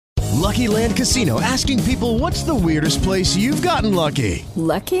Lucky Land Casino, asking people, what's the weirdest place you've gotten lucky?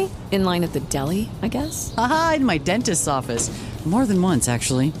 Lucky? In line at the deli, I guess? Aha, in my dentist's office. More than once,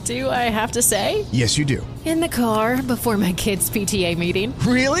 actually. Do I have to say? Yes, you do. In the car before my kids' PTA meeting.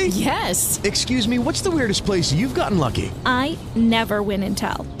 Really? Yes. Excuse me, what's the weirdest place you've gotten lucky? I never win and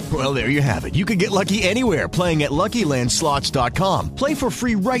tell. Well, there you have it. You can get lucky anywhere, playing at LuckyLandSlots.com. Play for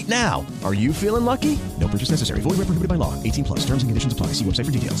free right now. Are you feeling lucky? No purchase necessary. Void where prohibited by law. 18 plus. Terms and conditions apply. See website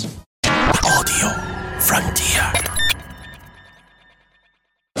for details. Audio Frontier.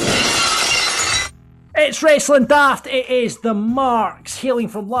 It's Wrestling Daft. It is the Marks, hailing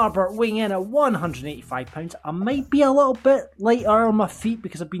from Larbert, weighing in at £185. I might be a little bit lighter on my feet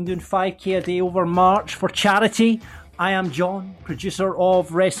because I've been doing 5k a day over March for charity. I am John, producer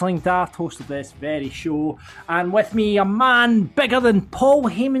of Wrestling Daft, host of this very show, and with me, a man bigger than Paul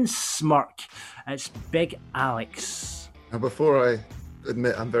Heyman's smirk. It's Big Alex. Now, before I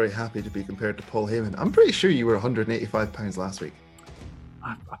admit I'm very happy to be compared to Paul Heyman, I'm pretty sure you were £185 last week.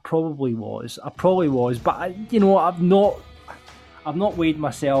 I probably was, but I've not weighed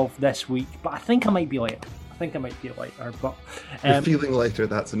myself this week, but I think I might be lighter. But You're feeling lighter.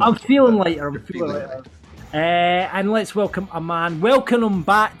 That's enough. I'm feeling lighter. And let's welcome a man. Welcome him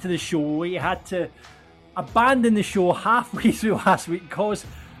back to the show. He had to abandon the show halfway through last week because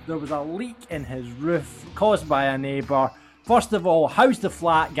there was a leak in his roof caused by a neighbour. First of all, how's the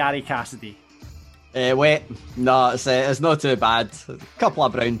flat, Gary Cassidy? Wet. No, it's not too bad. A couple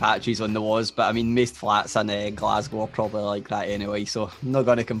of brown patches on the walls, but I mean, most flats in Glasgow are probably like that anyway, so I'm not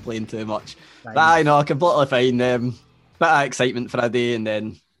going to complain too much. Right. But I know, completely fine. Bit of excitement for a day, and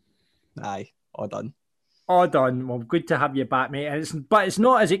then, all done. All done. Well, good to have you back, mate. But it's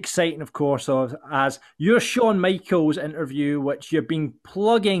not as exciting, of course, as your Shawn Michaels interview, which you've been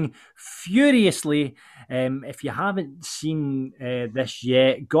plugging furiously. If you haven't seen this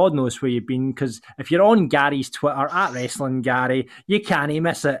yet, God knows where you've been, because if you're on Gary's Twitter, at Wrestling Gary, you can't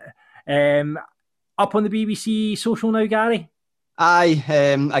miss it. Up on the BBC social now, Gary? Aye,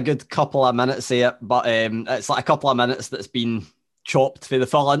 a good couple of minutes of it, but it's like a couple of minutes that's been chopped for the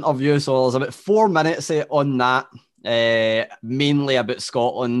full interview, so there's about 4 minutes on that, mainly about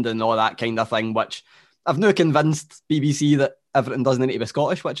Scotland and all that kind of thing, which I've now convinced BBC that everything doesn't need to be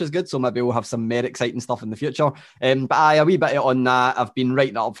Scottish, which is good, so maybe we'll have some more exciting stuff in the future. But a wee bit on that. I've been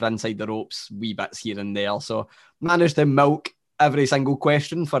writing it up for Inside the Ropes, wee bits here and there, so managed to milk every single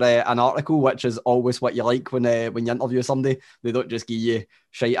question for an article, which is always what you like when you interview somebody. They don't just give you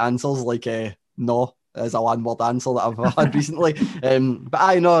shite answers like no is a one-word answer that I've had recently. But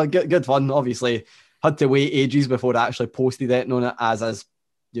I know, good fun. Obviously, had to wait ages before I actually posted it on it, as is,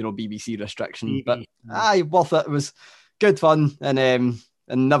 BBC restriction. But worth it. It was good fun, and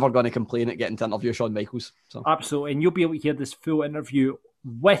never going to complain at getting to interview Shawn Michaels. So. Absolutely, and you'll be able to hear this full interview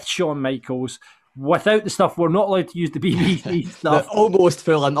with Shawn Michaels without the stuff. We're not allowed to use the BBC stuff. Almost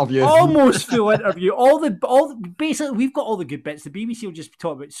full interview. Basically, we've got all the good bits. The BBC will just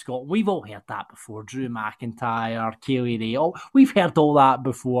talk about Scotland. We've all heard that before. Drew McIntyre, Kaylee Ray. We've heard all that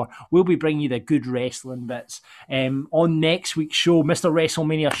before. We'll be bringing you the good wrestling bits. On next week's show, Mr.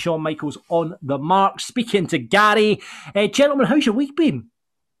 WrestleMania, Shawn Michaels on the mark. Speaking to Gary. Gentlemen, how's your week been?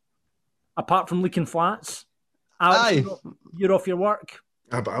 Apart from looking flats. Alex, you're off your work.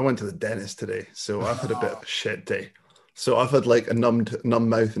 But I went to the dentist today, so I've had a bit of a shit day. So I've had like a numb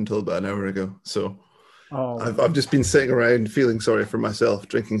mouth until about an hour ago. So I've just been sitting around feeling sorry for myself,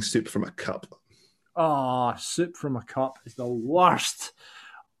 drinking soup from a cup. Soup from a cup is the worst.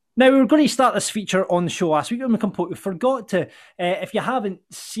 Now, we were going to start this feature on the show last week, and we forgot to, if you haven't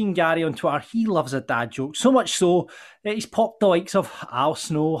seen Gary on Twitter, he loves a dad joke, so much so that he's popped the likes of Al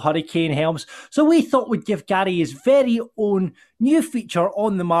Snow, Hurricane Helms. So we thought we'd give Gary his very own new feature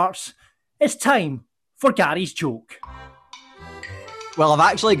on the marks. It's time for Gary's joke. Well, I've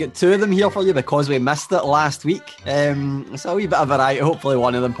actually got 2 of them here for you because we missed it last week. It's a wee bit of variety. Hopefully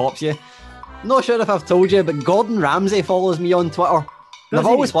one of them pops you. Not sure if I've told you, but Gordon Ramsay follows me on Twitter. And I've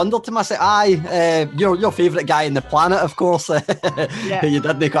always wondered to myself, your favourite guy on the planet, of course, who you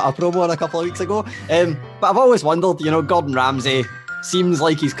did make a promo on a couple of weeks ago. But I've always wondered, Gordon Ramsay seems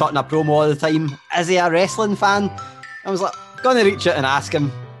like he's cutting a promo all the time. Is he a wrestling fan? I was like, gonna reach out and ask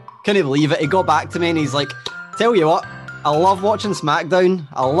him. Couldn't believe it. He got back to me and he's like, tell you what, I love watching SmackDown,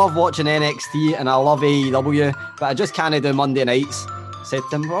 I love watching NXT, and I love AEW, but I just can't do Monday nights. I said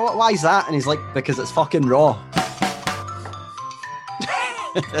to him, well, why is that? And he's like, because it's fucking Raw.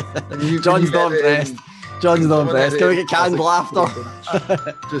 John's not impressed. Can we get canned laughter?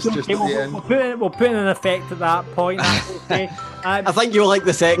 just at the end. We'll put in an effect at that point. Okay. I think you'll like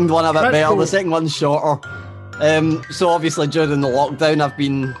the second one a bit better. Cool. The second one's shorter. So obviously during the lockdown, I've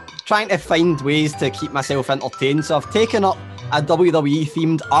been trying to find ways to keep myself entertained. So I've taken up a WWE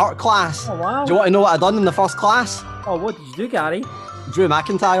themed art class. Oh, wow. Do you want to know what I done in the first class? Oh, what did you do, Gary? Drew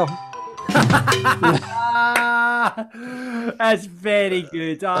McIntyre. That's very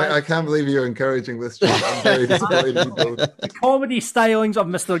good. I can't believe you're encouraging this, John. I'm very disappointed you don't. The comedy stylings of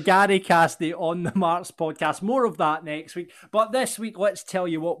Mr. Gary Cassidy on the Marks podcast. More of that next week. But this week, let's tell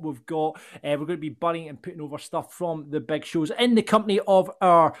you what we've got. We're going to be burying and putting over stuff from the big shows in the company of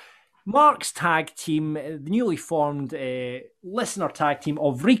our Marks tag team, the newly formed listener tag team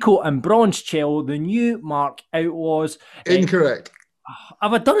of Rico and Bronzecello, the new Mark Outlaws. Incorrect.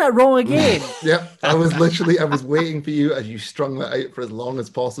 Have I done it wrong again? Yep. I was waiting for you as you strung that out for as long as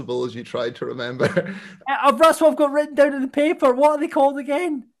possible as you tried to remember. That's what I've got written down in the paper. What are they called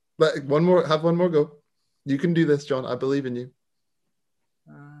again? But have one more go. You can do this, John. I believe in you.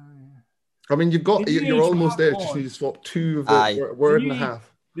 I mean, you're almost there. Just need to swap two of the word and a half.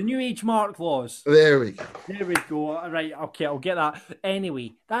 The New Age Mark laws. There we go. There we go. Right, okay, I'll get that.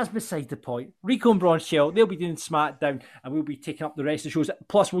 Anyway, that's beside the point. Rico and Bronzecello, they'll be doing SmackDown, and we'll be taking up the rest of the shows.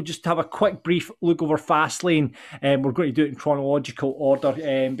 Plus, we'll just have a quick, brief look over Fastlane. We're going to do it in chronological order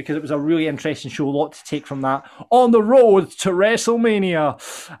because it was a really interesting show. A lot to take from that. On the road to WrestleMania.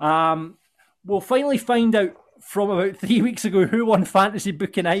 We'll finally find out from about 3 weeks ago who won Fantasy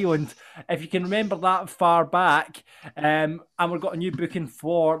Booking Island, if you can remember that far back. And we've got a new booking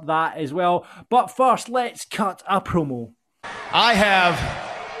for that as well. But first, let's cut a promo. I have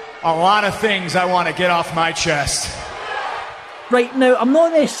a lot of things I want to get off my chest. Right, now, I'm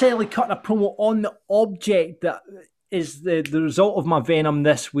not necessarily cutting a promo on the object that is the result of my venom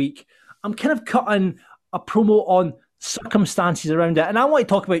this week. I'm kind of cutting a promo on circumstances around it. And I want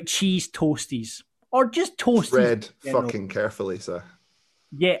to talk about cheese toasties. Or just toasties. Tread fucking carefully, sir.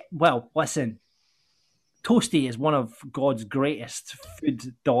 Yeah, well, listen. Toasty is one of God's greatest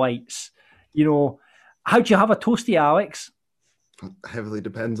food delights. You know, how'd you have a toasty, Alex? Heavily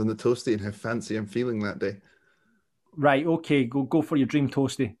depends on the toasty and how fancy I'm feeling that day. Right, okay, go for your dream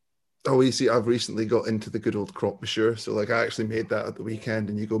toasty. Oh, you see, I've recently got into the good old croque monsieur. So, I actually made that at the weekend,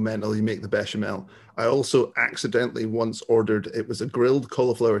 and you go mental, you make the bechamel. I also accidentally once ordered, it was a grilled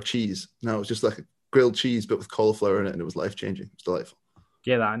cauliflower cheese. Now, it was just like a grilled cheese, but with cauliflower in it, and it was life-changing. It was delightful.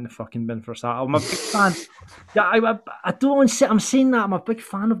 Get that in the fucking bin for a start. I'm a big fan. Yeah, I don't want to say, I'm saying that I'm a big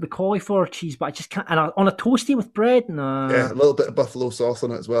fan of the cauliflower cheese, but I just can't. And on a toasty with bread, no. Yeah, a little bit of buffalo sauce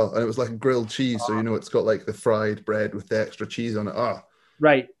on it as well. And it was like a grilled cheese, so it's got like the fried bread with the extra cheese on it.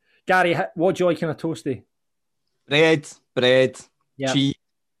 Right. Gary, what do you like in a toasty? Bread, cheese.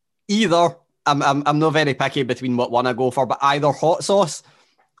 Either, I'm not very picky between what one I go for, but either hot sauce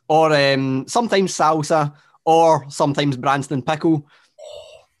or sometimes salsa or sometimes Branston pickle.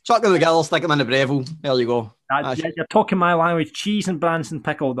 Chuck them together, stick them in the Breville. There you go. You're talking my language. Cheese and Branston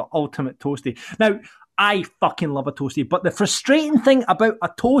pickle, the ultimate toasty. Now, I fucking love a toasty, but the frustrating thing about a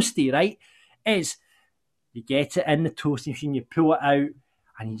toasty, right, is you get it in the toasting machine, you pull it out,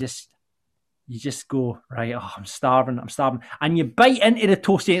 and you just go, right, I'm starving. And you bite into the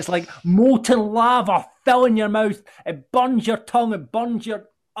toasty, it's like molten lava filling your mouth. It burns your tongue, it burns your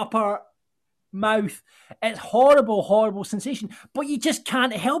upper mouth. It's horrible, horrible sensation. But you just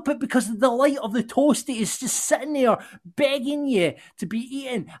can't help it because the delight of the toasty is just sitting there begging you to be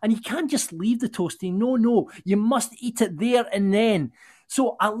eaten. And you can't just leave the toasty. No, you must eat it there and then.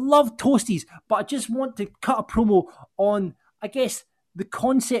 So I love toasties, but I just want to cut a promo on, I guess, the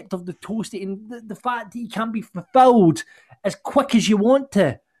concept of the toasty and the fact that you can't be fulfilled as quick as you want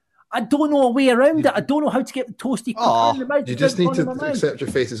to. I don't know a way around it. I don't know how to get the toasty quicker in the mouth. You just need to accept your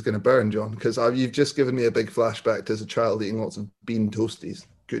face is going to burn, John, because you've just given me a big flashback to as a child eating lots of bean toasties.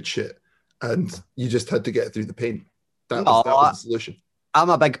 Good shit. And you just had to get through the pain. That was the solution. I'm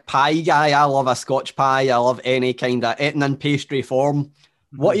a big pie guy. I love a Scotch pie. I love any kind of eating in pastry form.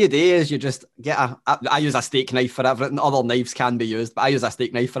 What you do is you just get I use a steak knife for everything. Other knives can be used, but I use a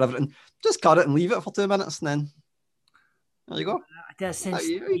steak knife for everything. Just cut it and leave it for 2 minutes, and then there you go.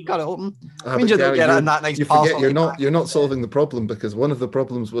 You cut it open. I mean, you don't get it in that nice parcel. You're not solving the problem, because one of the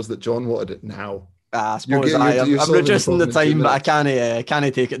problems was that John wanted it now. I suppose I'm reducing the time, but I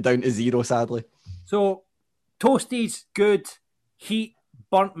can't take it down to 0, sadly. So, toasties, good. Heat,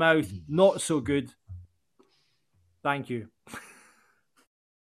 burnt mouth, not so good. Thank you.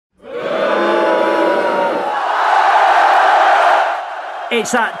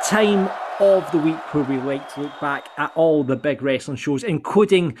 It's that time of the week where we like to look back at all the big wrestling shows,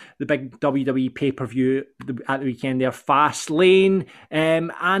 including the big WWE pay-per-view at the weekend there, Fastlane,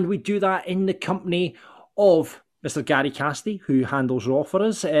 and we do that in the company of Mr. Gary Cassidy, who handles Raw for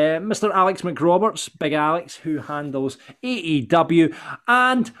us, Mr. Alex McRoberts, Big Alex, who handles AEW,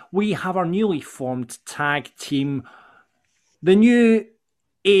 and we have our newly formed tag team, the New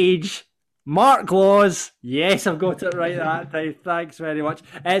Age, Mark Laws. Yes, I've got it right that time. Thanks very much.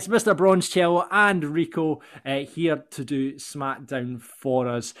 It's Mr. Bronzecello and Rico here to do SmackDown for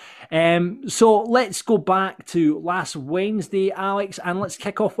us. So let's go back to last Wednesday, Alex, and let's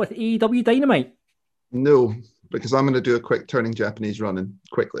kick off with AEW Dynamite. No, because I'm going to do a quick turning Japanese run-in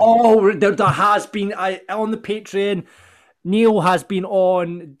quickly. Oh, there has been, on the Patreon, Neil has been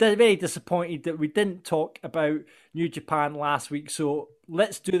on, very disappointed that we didn't talk about New Japan last week, so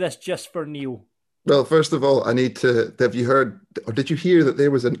let's do this just for Neil. Well, first of all, I need to, have you heard, or did you hear that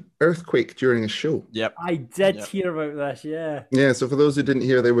there was an earthquake during a show? Yep. I did hear about this, yeah. Yeah, so for those who didn't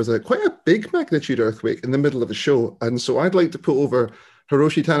hear, there was quite a big magnitude earthquake in the middle of a show, and so I'd like to put over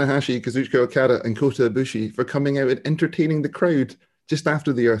Hiroshi Tanahashi, Kazuchika Okada, and Kota Ibushi for coming out and entertaining the crowd just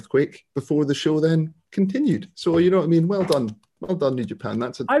after the earthquake, before the show then continued. So, you know what I mean? Well done. Well done, New Japan.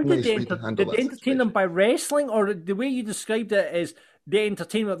 That's a nice way to handle that. Did they entertain them by wrestling, or the way you described it is they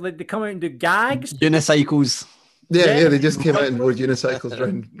entertainment, like they come out and do gags? Unicycles. Yeah, they just came out and rode unicycles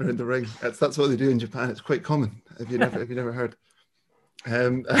around the ring. That's what they do in Japan. It's quite common, if you never heard.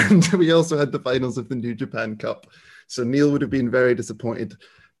 And we also had the finals of the New Japan Cup. So Neil would have been very disappointed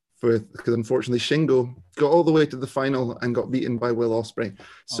because unfortunately Shingo got all the way to the final and got beaten by Will Ospreay.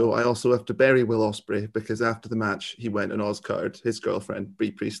 So I also have to bury Will Ospreay because after the match he went and Oscard his girlfriend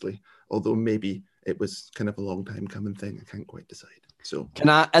Brie Priestley, although maybe it was kind of a long time coming thing. I can't quite decide. So can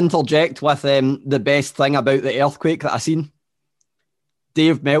I interject with the best thing about the earthquake that I seen?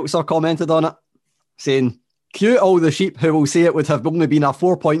 Dave Meltzer commented on it, saying, "Cue all the sheep who will say it would have only been a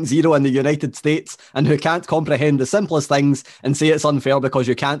 4.0 in the United States and who can't comprehend the simplest things and say it's unfair because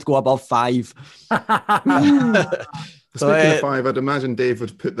you can't go above 5. Speaking of 5, I'd imagine Dave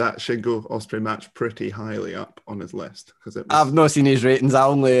would put that Shingo Ospreay match pretty highly up on his list. I've not seen his ratings. I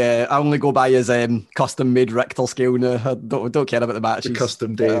only go by his custom-made Richter scale now. I don't care about the matches. The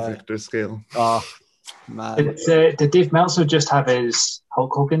custom Dave Richter scale. Oh, man. Did Dave Meltzer just have his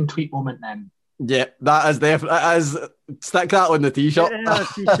Hulk Hogan tweet moment then? Yeah, that is definitely. Stick that on the t-shirt. Yeah,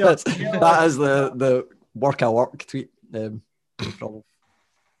 t-shirt. That is the work tweet. Problem.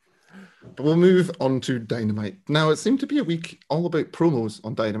 But we'll move on to Dynamite. Now, it seemed to be a week all about promos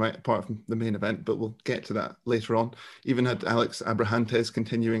on Dynamite, apart from the main event, but we'll get to that later on. Even had Alex Abrahantes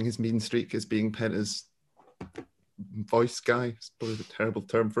continuing his mean streak as being Penta's voice guy. It's probably a terrible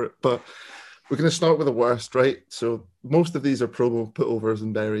term for it, but we're going to start with the worst, right? So most of these are promo put-overs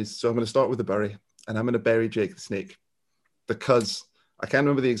and buries. So I'm going to start with the bury, and I'm going to bury Jake the Snake because I can't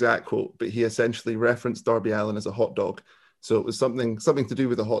remember the exact quote, but he essentially referenced Darby Allin as a hot dog. So it was something to do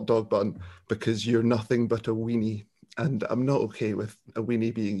with a hot dog bun because you're nothing but a weenie. And I'm not okay with a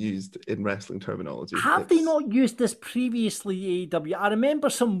weenie being used in wrestling terminology. Have they not used this previously, AEW? I remember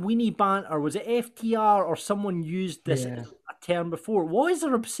some weenie banter. Was it FTR or someone used this a term before? What is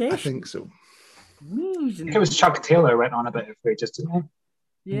their obsession? I think so. I think it was Chuck Taylor went on about it for ages, didn't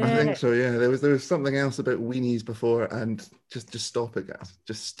he? Yeah. I think so, yeah. There was something else about weenies before, and just stop it, guys.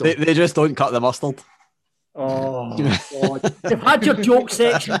 Just stop. They just don't cut the mustard. Oh, God. You've had your joke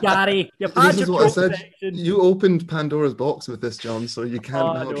section, Gary. You've had your joke section. You opened Pandora's box with this, John, so you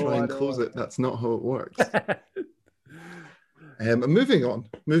can't try and close it. That's not how it works. Moving on.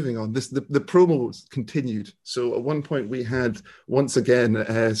 The promos continued. So at one point we had, once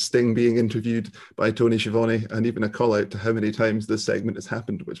again, Sting being interviewed by Tony Schiavone, and even a call out to how many times this segment has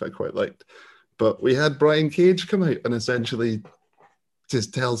happened, which I quite liked. But we had Brian Cage come out and essentially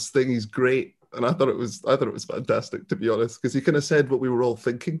just tell Sting he's great. And I thought it was fantastic, to be honest, because he kind of said what we were all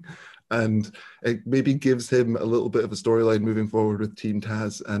thinking, and it maybe gives him a little bit of a storyline moving forward with Team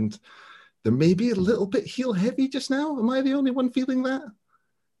Taz. And there may be a little bit heel heavy just now. Am I the only one feeling that?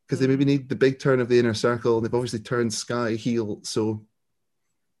 Because they maybe need the big turn of the Inner Circle, and they've obviously turned Sky heel, so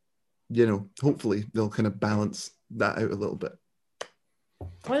hopefully they'll kind of balance that out a little bit.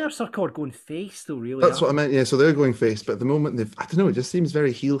 Inner Circle are going face, though, really. That's what I meant, yeah. So they're going face, but at the moment, I don't know, it just seems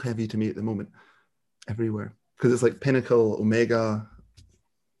very heel heavy to me at the moment, everywhere. Because it's like Pinnacle, Omega.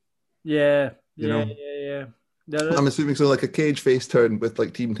 Yeah. I'm assuming so, like a Cage face turn with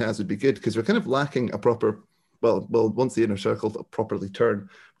like Team Taz would be good, because we're kind of lacking a proper, well, once the Inner Circle properly turn,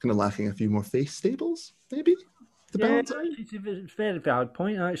 we're kind of lacking a few more face stables, maybe? To balance out. It's a very valid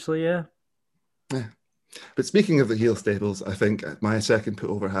point, actually, yeah. Yeah. But speaking of the heel stables, I think my second put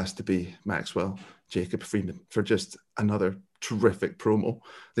over has to be Maxwell Jacob Freeman for just another terrific promo.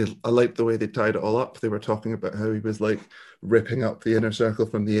 I liked the way they tied it all up. They were talking about how he was like ripping up the Inner Circle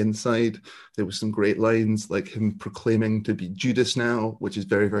from the inside. There was some great lines, like him proclaiming to be Judas now, which is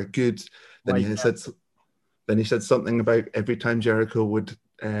very, very good. Then he said something about every time Jericho would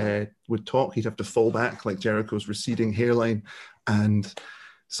talk, he'd have to fall back, like Jericho's receding hairline, and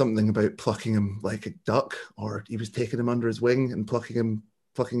something about plucking him like a duck, or he was taking him under his wing and plucking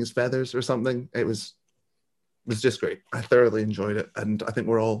his feathers or something. It was just great. I thoroughly enjoyed it, and I think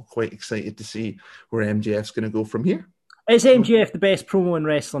we're all quite excited to see where MJF's going to go from here. Is MJF the best promo in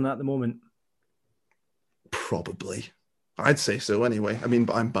wrestling at the moment? Probably. I'd say so anyway. I mean,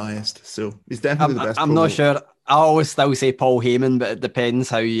 but I'm biased, so he's definitely the best. I'm not sure. I always still say Paul Heyman, but it depends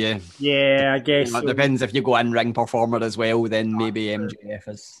how you... Yeah, I guess It depends if you go in-ring performer as well, then maybe MJF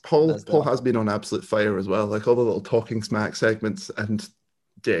is... Paul has been on absolute fire as well, like all the little talking smack segments, and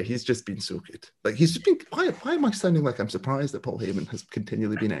yeah, he's just been so good. Like, he's just been... Why am I sounding like I'm surprised that Paul Heyman has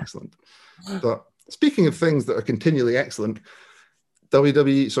continually been excellent? But speaking of things that are continually excellent, the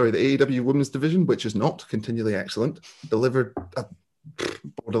AEW Women's Division, which is not continually excellent, delivered a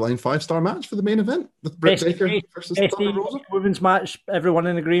borderline 5-star match for the main event with Britt Baker versus Thunder Rosa. Women's match, everyone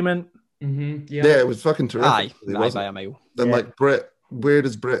in agreement. Mm-hmm, yeah, it was fucking terrific. By a mile. Then like Britt, where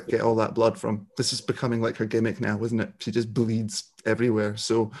does Britt get all that blood from? This is becoming like her gimmick now, isn't it? She just bleeds everywhere.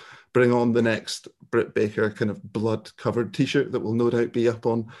 So bring on the next Britt Baker kind of blood-covered T-shirt that will no doubt be up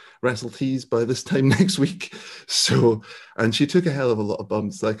on Wrestle Tees by this time next week. So, and she took a hell of a lot of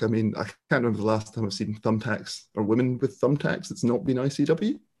bumps. Like, I mean, I can't remember the last time I've seen thumbtacks or women with thumbtacks. It's not been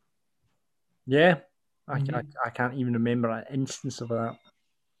ICW. Yeah, I can't even remember an instance of that.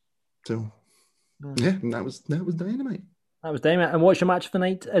 So, yeah, and that was Dynamite. That was Dynamite. And what's your match of the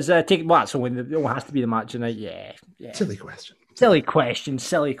night? Is so it has to be the match of the night. Yeah. Silly question. Silly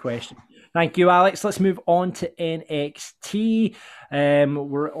question. Thank you, Alex. Let's move on to NXT.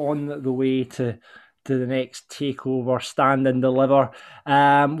 We're on the way to the next takeover, Stand and Deliver. We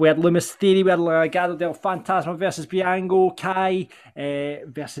had Lumis Theory, we had Legado del Fantasma versus Bianco, Kai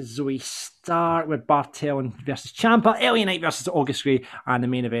versus Zoe Stark, with Bartel versus Ciampa, LA Knight versus August Grey, and the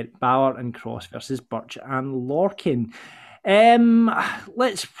main event, Balor and Cross versus Burch and Lorcan.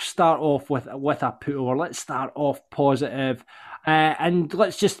 Let's start off with a put over. Let's start off positive. And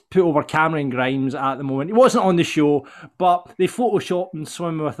let's just put over Cameron Grimes at the moment. He wasn't on the show, but they photoshopped him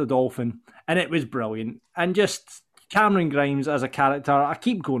swimming with a dolphin, and it was brilliant. And just Cameron Grimes as a character, I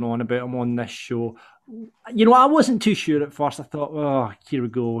keep going on about him on this show. You know, I wasn't too sure at first. I thought, oh, here we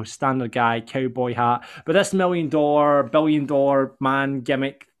go, standard guy, cowboy hat. But this $1 million, billion-dollar man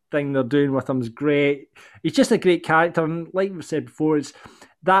gimmick thing they're doing with him is great. He's just a great character, and like we said before, it's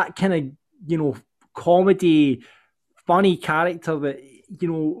that kind of, you know, comedy, funny character that,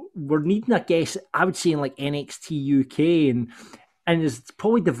 you know, we're needing, I guess, I would say in like NXT UK, and is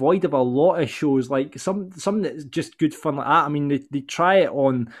probably devoid of a lot of shows, like some that's just good fun like that. I mean, they try it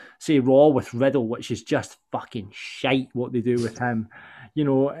on, say, Raw with Riddle, which is just fucking shite what they do with him. You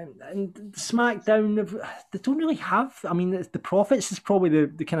know, and SmackDown, they don't really have... I mean, the Profits is probably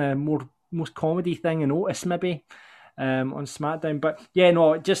the kind of most comedy thing in Otis, maybe, on SmackDown. But, yeah,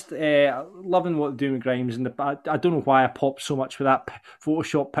 no, just loving what they're doing with Grimes. And I don't know why I popped so much with that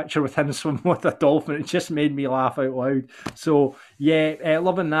Photoshop picture with him swimming with a dolphin. It just made me laugh out loud. So, yeah,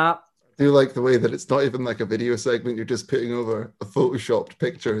 loving that. I do like the way that it's not even like a video segment. You're just putting over a Photoshopped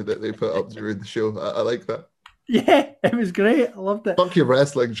picture that they put up during the show. I like that. Yeah, it was great. I loved it. Fuck your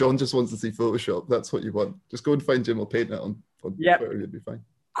wrestling. John just wants to see Photoshop. That's what you want. Just go and find Jim. Will paint it on Twitter. You'll be fine.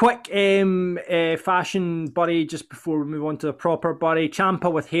 Quick fashion, buddy, just before we move on to the proper, buddy. Ciampa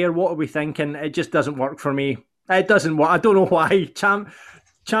with hair, what are we thinking? It just doesn't work for me. It doesn't work. I don't know why.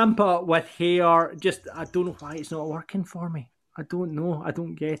 Ciampa with hair, just, I don't know why it's not working for me. I don't know. I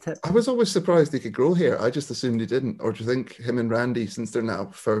don't get it. I was always surprised he could grow hair. I just assumed he didn't. Or do you think him and Randy, since they're now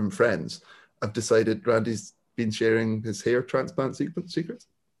firm friends, have decided Randy's been sharing his hair transplant secrets?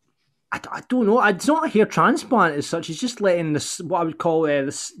 I don't know. It's not a hair transplant as such. He's just letting this, what I would call the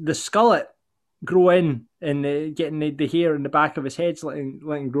skullet grow in, and getting the hair in the back of his head,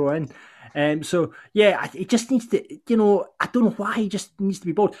 letting grow in. So yeah, it just needs to. You know, I don't know why he just needs to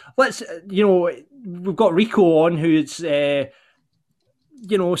be bald. Let's. You know, we've got Rico on, who's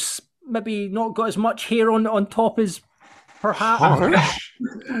you know, maybe not got as much hair on top as perhaps.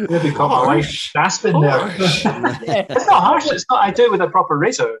 Maybe got my wife gasping there. It's not harsh. It's not. I do it with a proper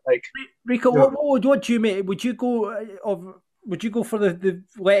razor. Like Rico, what do you make? Would you go for the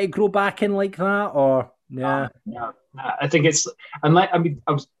let it grow back in like that, or yeah? No. I think it's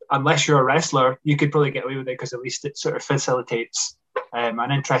unless you're a wrestler, you could probably get away with it because at least it sort of facilitates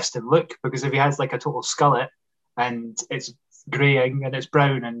an interesting look. Because if he has like a total skullet and it's greying and it's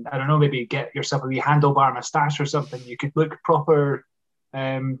brown, and I don't know, maybe get yourself a wee handlebar moustache or something. You could look proper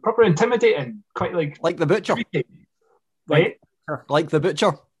intimidating, quite like the Butcher, right? Like the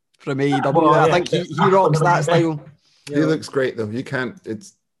Butcher from AEW. I think he rocks that style. He looks great though. You can't.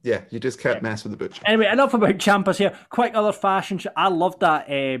 You just can't mess with the Butcher. Anyway, enough about Ciampas here. Quick other fashion. I loved that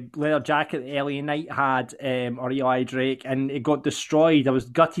leather jacket that LA Knight had, or Eli Drake, and it got destroyed. I was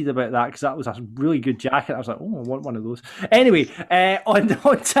gutted about that because that was a really good jacket. I was like, oh, I want one of those. Anyway, on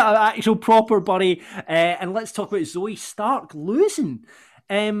to actual proper buddy, and let's talk about Zoe Stark losing.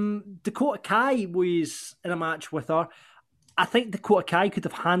 Dakota Kai was in a match with her. I think Dakota Kai could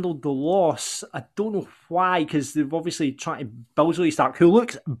have handled the loss. I don't know why, because they've obviously tried to build Zoe Stark, who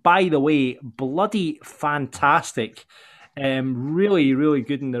looks, by the way, bloody fantastic. Really, really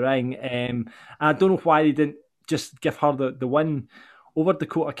good in the ring. I don't know why they didn't just give her the win over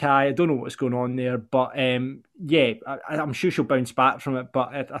Dakota Kai. I don't know what's going on there, but I'm sure she'll bounce back from it.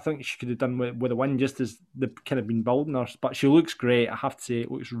 But I think she could have done with a win, just as they've kind of been building her. But she looks great. I have to say,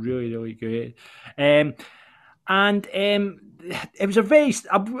 it looks really, really good. And it was a very...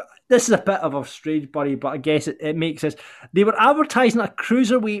 this is a bit of a strange buddy, but I guess it makes sense. They were advertising a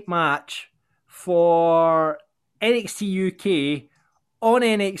cruiserweight match for NXT UK on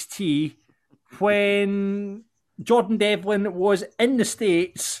NXT when Jordan Devlin was in the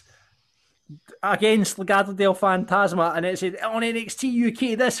States against Legado del Fantasma, and it said on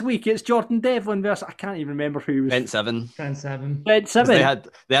NXT UK this week it's Jordan Devlin versus, I can't even remember who he was. Trent Seven.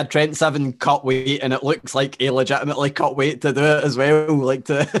 They had Trent Seven cut weight, and it looks like a legitimately cut weight to do it as well, like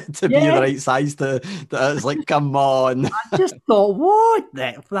to be the right size. It's like, come on. I just thought, what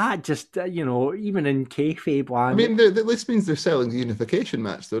that just even in kayfabe land. I mean, this means they're selling the unification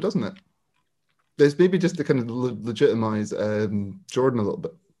match, though, doesn't it? There's maybe just to kind of legitimize Jordan a little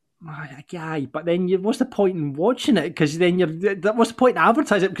bit. Yeah, but then what's the point in watching it? Because then what's the point in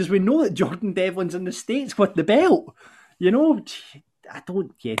advertising it? Because we know that Jordan Devlin's in the States with the belt. I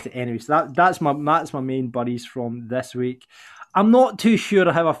don't get it. Anyway, so that's my main buddies from this week. I'm not too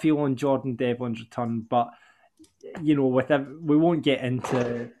sure how I feel on Jordan Devlin's return, but we won't get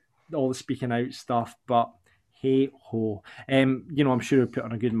into all the speaking out stuff. But hey ho, I'm sure he'll put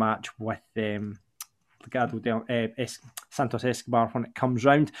on a good match with Santos Escobar when it comes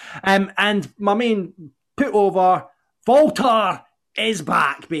round. And my main put over, Walter is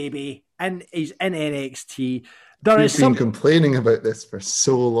back, baby, and he's in NXT. You've been complaining about this for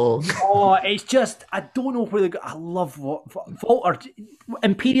so long. Oh, it's just, I don't know where they go. I love Walter.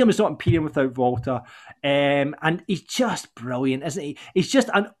 Imperium is not Imperium without Walter. And he's just brilliant, isn't he? He's just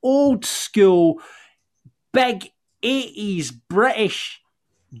an old school, big 80s British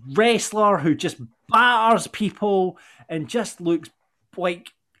wrestler who just batters people and just looks like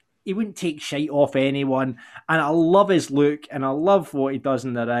he wouldn't take shite off anyone. And I love his look and I love what he does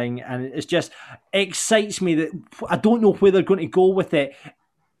in the ring. And it just excites me that I don't know where they're going to go with it.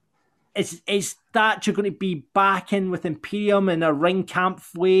 Is Thatcher going to be back in with Imperium in a ring camp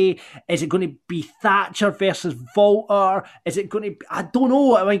way? Is it going to be Thatcher versus Walter? Is it going to be... I don't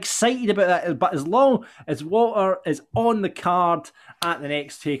know. I'm excited about that. But as long as Walter is on the card at the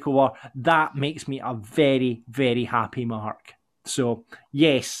next takeover, that makes me a very, very happy mark. So,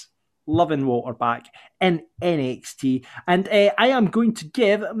 yes, loving Walter back in NXT. And I am going to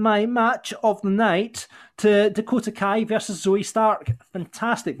give my match of the night to Dakota Kai versus Zoe Stark.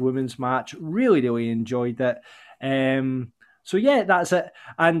 Fantastic women's match. Really, really enjoyed it. So, yeah, that's it.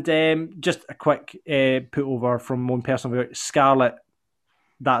 And just a quick put over from one person, Scarlett.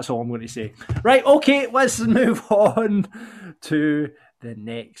 That's all I'm going to say. Right, okay, let's move on to the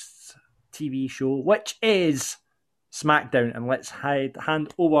next TV show, which is SmackDown. And let's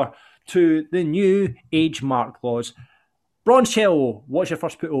hand over to the new age mark laws. Bronze Cello, what's your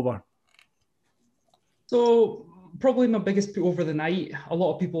first put over? So probably my biggest put over the night, a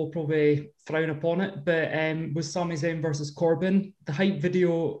lot of people probably frown upon it, but was Sami Zayn versus Corbin. The hype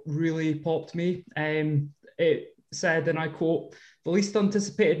video really popped me. It said, and I quote, "The least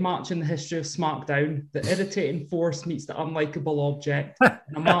anticipated match in the history of SmackDown. The irritating force meets the unlikable object.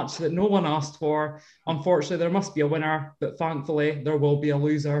 In a match that no one asked for. Unfortunately, there must be a winner, but thankfully, there will be a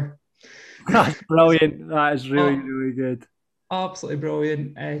loser." That's brilliant. That is really, really good. Absolutely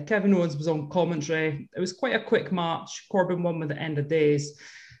brilliant. Kevin Owens was on commentary. It was quite a quick match. Corbin won with the end of days.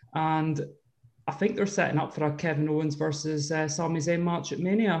 And I think they're setting up for a Kevin Owens versus Sami Zayn match at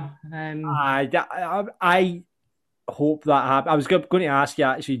Mania. I hope that happens. I was going to ask you,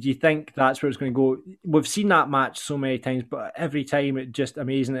 actually, do you think that's where it's going to go? We've seen that match so many times, but every time it's just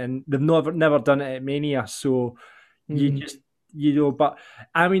amazing. And they've never done it at Mania. So you just... but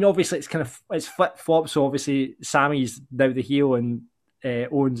I mean, obviously it's flip flop. So obviously Sammy's now the heel and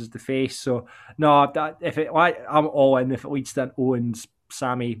Owens is the face. So no, I'm all in if it leads to an Owens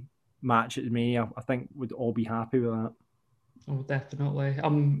Sammy match at Mania. I think we'd all be happy with that. Oh, definitely.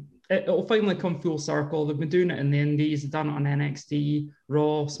 It'll finally come full circle. They've been doing it in the Indies, they've done it on NXT,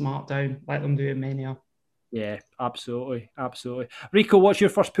 Raw, SmackDown. Let them do it in Mania. Yeah, absolutely. Rico, what's your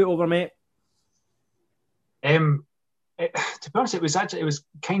first put over, mate? To be honest, it was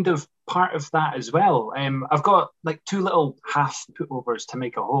kind of part of that as well. I've got like two little half put-overs to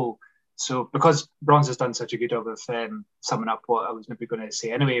make a whole. So because Bronze has done such a good job of summing up what I was maybe going to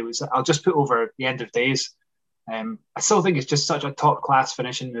say anyway, I'll just put over the End of Days. I still think it's just such a top-class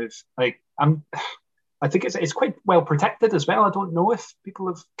finishing move. I think it's quite well protected as well. I don't know if people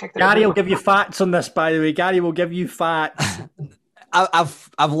have kicked it. Gary will give you facts on this, by the way. Gary will give you facts.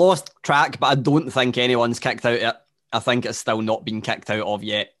 I've lost track, but I don't think anyone's kicked out it. I think it's still not been kicked out of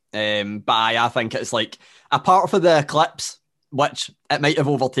yet. But I think it's like, apart from the clips, which it might have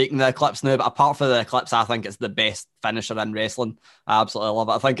overtaken the clips now, but apart from the clips, I think it's the best finisher in wrestling. I absolutely love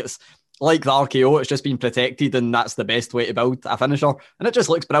it. I think it's like the RKO, it's just been protected, and that's the best way to build a finisher. And it just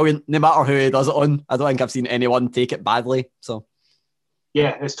looks brilliant, no matter who he does it on. I don't think I've seen anyone take it badly. So,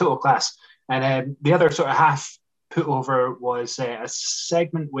 yeah, it's total class. And the other sort of half put over was a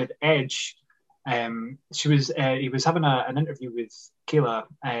segment with Edge. He was having an interview with Kayla,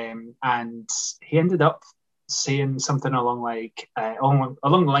 and he ended up saying something along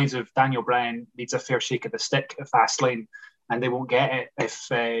the lines of Daniel Bryan needs a fair shake of the stick at Fastlane, and they won't get it if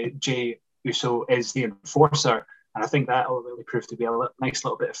Jey Uso is the enforcer. And I think that will really prove to be a nice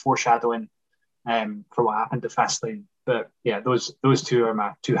little bit of foreshadowing for what happened at Fastlane. But yeah, those two are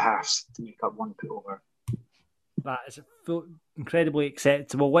my two halves to make up one put over. That is incredibly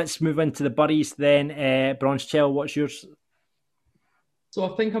acceptable. Let's move into the buddies then. Bronze Chell, what's yours? So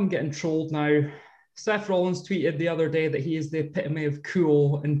I think I'm getting trolled now. Seth Rollins tweeted the other day that he is the epitome of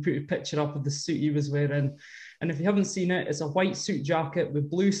cool and put a picture up of the suit he was wearing. And if you haven't seen it, it's a white suit jacket with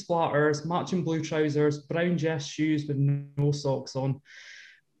blue splatters, matching blue trousers, brown Jess shoes with no socks on.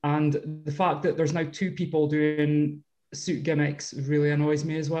 And the fact that there's now two people doing suit gimmicks really annoys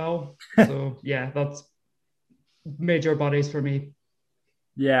me as well. So yeah, that's major buddies for me.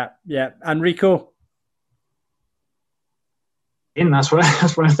 Yeah. And Rico? And that's one of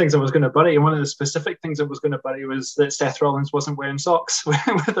the things I was going to buddy. And one of the specific things I was going to buddy was that Seth Rollins wasn't wearing socks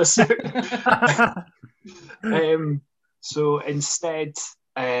with a suit. So instead,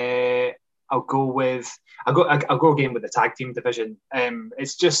 I'll go again with the tag team division.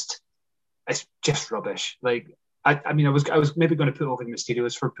 It's just rubbish. Like I mean, I was maybe going to put over the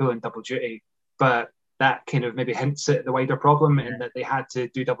Mysterios for pulling double duty, but that kind of maybe hints at the wider problem in that they had to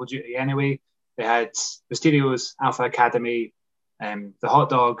do double duty anyway. They had Mysterios, Alpha Academy, the Hot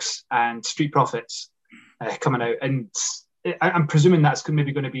Dogs, and Street Profits coming out, and I'm presuming that's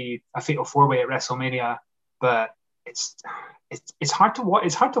maybe going to be a fatal four-way at WrestleMania. But it's hard to watch.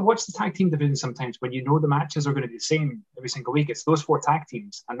 It's hard to watch the tag team division sometimes when you know the matches are going to be the same every single week. It's those four tag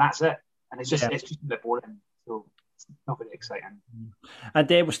teams, and that's it. And it's just a bit boring. So it's not very exciting. And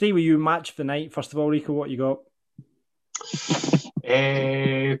we'll stay with you. Match of the night. First of all, Rico, what you got?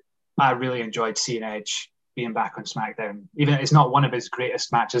 I really enjoyed seeing Edge being back on SmackDown. Even it's not one of his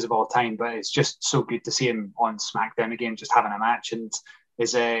greatest matches of all time, but it's just so good to see him on SmackDown again, just having a match, and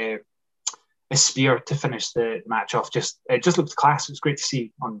his a spear to finish the match off. It just looked class. It was great to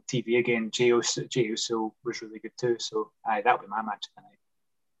see on TV again. Jey Uso was really good too. So that'll be my match tonight.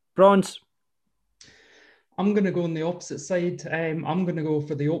 Bronze. I'm going to go on the opposite side. I'm going to go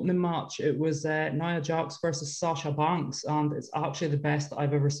for the opening match. It was Nia Jax versus Sasha Banks, and it's actually the best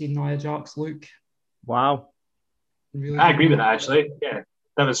I've ever seen Nia Jax look. Wow. Really I agree with that, actually. Yeah,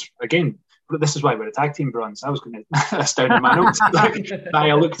 that was, again, this is why we're a tag team, Bronze. I was going to that's down in my notes.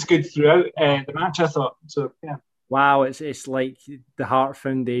 Nia looked good throughout the match, I thought. So, yeah. Wow, it's like the Heart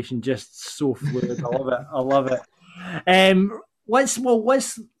Foundation, just so fluid. I love it.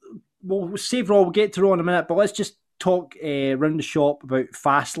 We'll save Raw. We'll get to Raw in a minute, but let's just talk round the shop about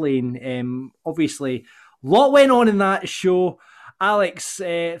Fastlane. Obviously, a lot went on in that show. Alex,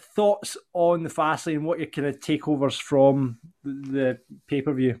 thoughts on the Fastlane? What your kind of takeovers from the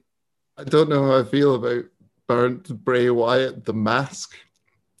pay-per-view? I don't know how I feel about burnt Bray Wyatt, the mask.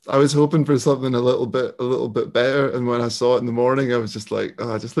 I was hoping for something a little bit better, and when I saw it in the morning, I was just like,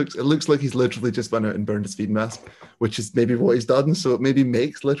 it looks like he's literally just went out and burned his feed mask, which is maybe what he's done, so it maybe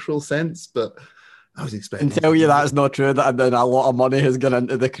makes literal sense, but I was expecting... I can tell you that's not true, that a lot of money has gone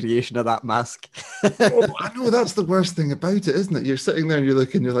into the creation of that mask. I know, that's the worst thing about it, isn't it? You're sitting there and you're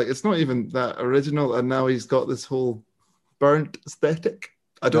looking, you're like, it's not even that original, and now he's got this whole burnt aesthetic.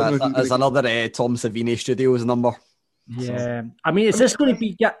 I don't know. There's another Tom Savini Studios number. Yeah, I mean, is this going to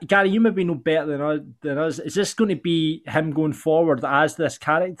be Gary? You maybe know better than us. Is this going to be him going forward as this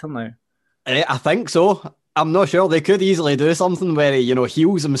character now? I think so. I'm not sure. They could easily do something where he,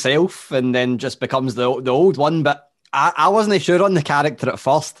 heals himself and then just becomes the old one. But I wasn't sure on the character at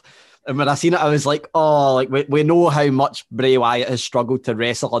first. And when I seen it, I was like, oh, like we know how much Bray Wyatt has struggled to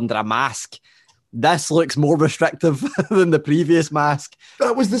wrestle under a mask. This looks more restrictive than the previous mask.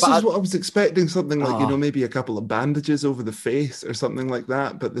 This is what I was expecting, something like, maybe a couple of bandages over the face or something like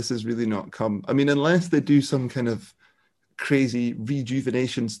that. But this has really not come. I mean, unless they do some kind of crazy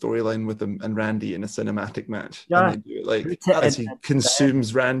rejuvenation storyline with him and Randy in a cinematic match. Yeah. And they do it as he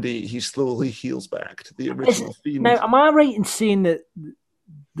consumes Randy, he slowly heals back to the original Fiend. Now, am I right in saying that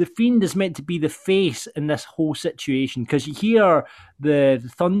the Fiend is meant to be the face in this whole situation? Because you hear the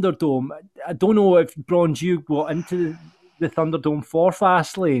Thunderdome. I don't know if Braun Duke got into the Thunderdome for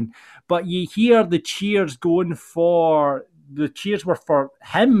Fastlane, but you hear the cheers going for... The cheers were for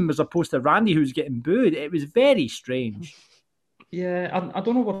him as opposed to Randy, who's getting booed. It was very strange. Yeah, I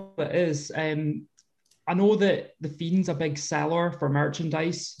don't know what it is. I know that the Fiend's a big seller for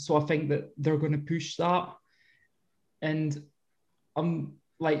merchandise, so I think that they're going to push that. And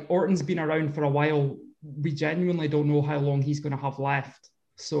Orton's been around for a while. We genuinely don't know how long he's going to have left.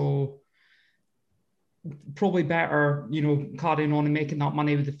 So probably better, carrying on and making that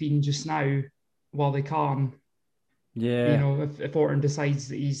money with the Fiend just now while they can. Yeah. If Orton decides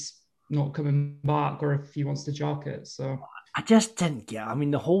that he's not coming back or if he wants to jack it. So I just didn't get. I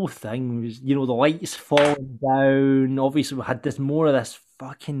mean, the whole thing was, the lights falling down. Obviously, we had more of this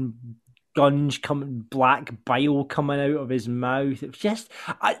fucking gunge black bile coming out of his mouth. It was just,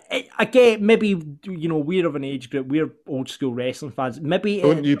 I get, maybe, we're of an age group, we're old school wrestling fans. Maybe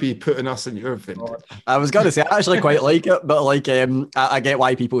don't you be putting us in your vintage. I was going to say, I actually quite like it, but I get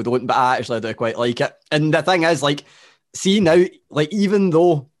why people don't, but I actually do quite like it. And the thing is, see now, even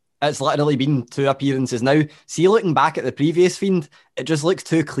though it's literally been 2 appearances now, see, looking back at the previous Fiend, it just looks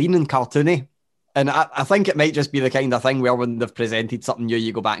too clean and cartoony. And I think it might just be the kind of thing where when they've presented something new,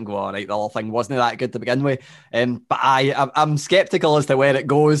 you go back and go, all right, the whole thing wasn't that good to begin with. But I'm sceptical as to where it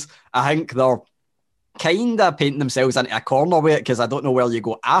goes. I think they're kind of painting themselves into a corner with it because I don't know where you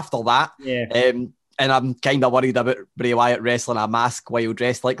go after that. Yeah. And I'm kind of worried about Bray Wyatt wrestling a mask while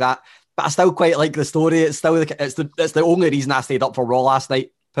dressed like that. But I still quite like the story. It's the only reason I stayed up for Raw last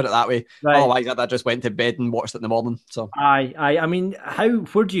night. Put it that way. Right. Otherwise, I just went to bed and watched it in the morning. So, I mean,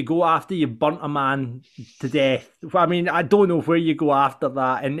 where do you go after you burnt a man to death? I mean, I don't know where you go after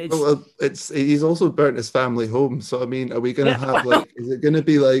that. And he's also burnt his family home. So, I mean, are we going to have is it going to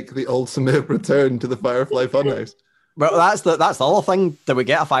be like the ultimate return to the Firefly Funhouse? Well, that's the other thing. Did we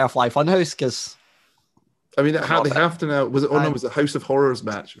get a Firefly Funhouse? Because I mean, they have to now. Was it House of Horrors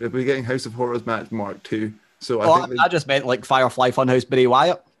match? Are we getting House of Horrors match Mark II? So I just meant Firefly Funhouse Bray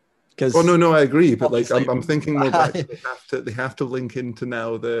Wyatt. No, I agree. But I'm thinking more back. They have to link into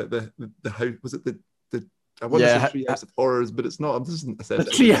now the house. Was it the I want to say Treehouse of Horrors, but it's not. This isn't the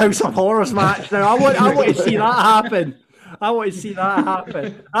Treehouse of Horrors match. Now I want to see that happen. I want to see that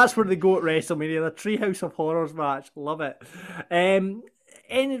happen. That's where they go at WrestleMania. The Treehouse of Horrors match. Love it.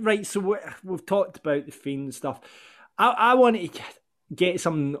 Right. So we've talked about the Fiend stuff. I want to get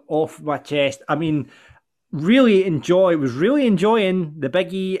something off my chest. I mean, was really enjoying the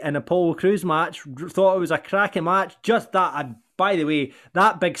Big E and Apollo Crews match. Thought it was a cracking match. Just that, by the way,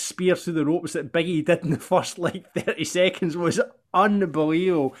 that big spear through the ropes that Big E did in the first 30 seconds was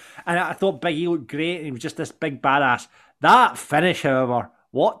unbelievable. And I thought Big E looked great and he was just this big badass. That finish, however,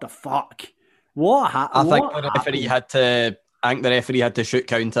 what the fuck? I think the referee had to shoot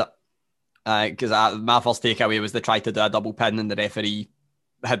count it. Because my first takeaway was they tried to do a double pin and the referee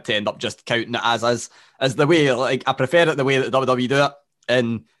had to end up just counting it as the way. I prefer it the way that WWE do it,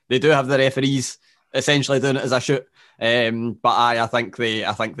 and they do have the referees essentially doing it as a shoot. But I think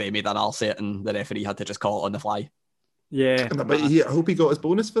they made an arse it, and the referee had to just call it on the fly. Yeah, but I hope he got his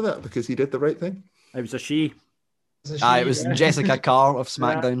bonus for that because he did the right thing. It was a she. It was Jessica Carr of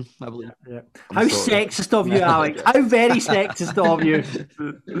SmackDown, I believe. Yeah. How sexist of you, Alex? How very sexist of you.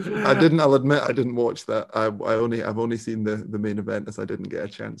 I'll admit I didn't watch that. I've only seen the main event as I didn't get a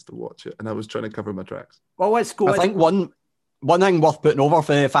chance to watch it, and I was trying to cover my tracks. Well, let's go. I think one one thing worth putting over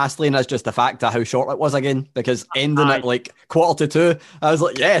for Fastlane is just the fact of how short it was again, because ending at like 1:45, I was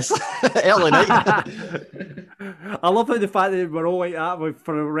like, yes, early night. I love how the fact that we're all like that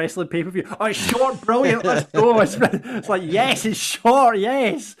for a wrestling pay-per-view. Oh, it's short, brilliant, let's go. It's like, yes, it's short,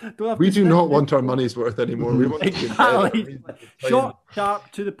 yes. We do not want our money's worth anymore. We want exactly. Short,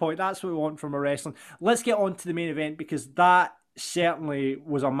 sharp, to the point. That's what we want from a wrestling. Let's get on to the main event, because that certainly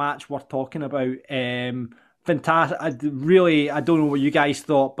was a match worth talking about. Fantastic. I don't know what you guys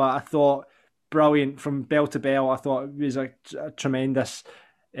thought, but I thought brilliant from bell to bell. I thought it was a tremendous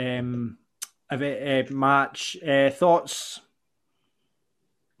match. Thoughts?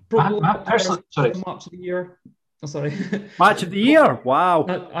 Probably sorry. Match of the year. Oh, sorry. Match of the year. Wow.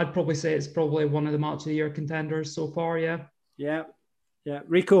 I'd probably say it's probably one of the match of the year contenders so far. Yeah.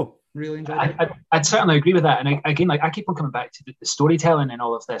 Rico. Really enjoyed it. I'd certainly agree with that. And again, like I keep on coming back to the storytelling in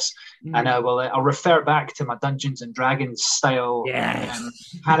all of this, and I'll refer back to my Dungeons and Dragons style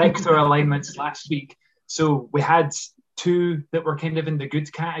character alignments last week. So we had two that were kind of in the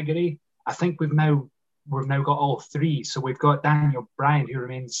good category. I think we've now got all three. So we've got Daniel Bryan, who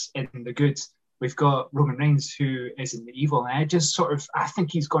remains in the good. We've got Roman Reigns, who is in the evil. And I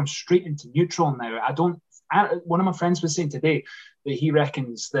think he's gone straight into neutral now. One of my friends was saying today that he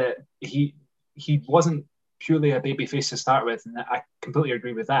reckons that he wasn't purely a babyface to start with, and I completely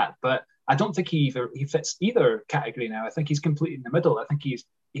agree with that. But I don't think he fits either category now. I think he's completely in the middle. I think he's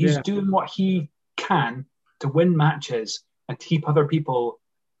doing what he can to win matches and keep other people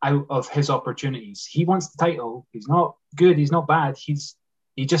out of his opportunities. He wants the title. He's not good. He's not bad. He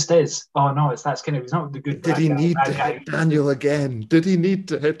just is. Oh no, he's not the good. Did he need to hit Daniel again? Did he need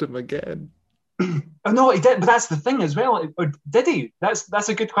to hit him again? Oh no, he did. But that's the thing as well. Or did he? That's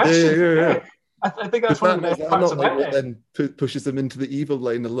a good question. Yeah. I think that's one of the best parts about it. Then pushes them into the evil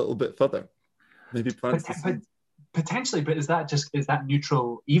line a little bit further. Maybe potentially, but is that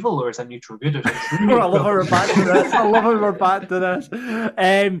neutral evil, or is that neutral good? I love how we're back to this.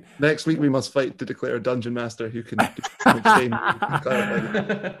 Next week we must fight to declare a dungeon master who can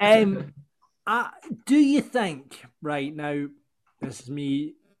do you think right now? This is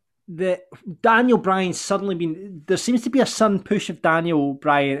me. That Daniel Bryan's suddenly been... There seems to be a sudden push of Daniel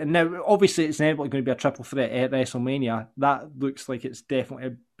Bryan, and now obviously it's inevitably going to be a triple threat at WrestleMania. That looks like it's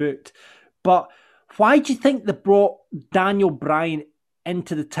definitely booked. But why do you think they brought Daniel Bryan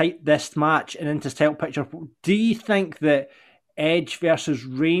into this match and into the title picture? Do you think that Edge versus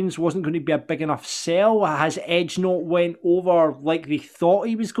Reigns wasn't going to be a big enough sell? Has Edge not went over like they thought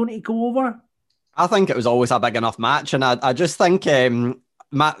he was going to go over? I think it was always a big enough match, and I just think...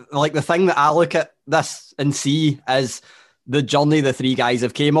 like the thing that I look at this and see is the journey the three guys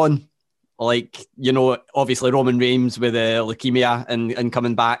have came on. Like, obviously Roman Reigns with leukemia and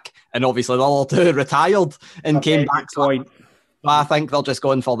coming back, and obviously the other two retired and came back. But I think they're just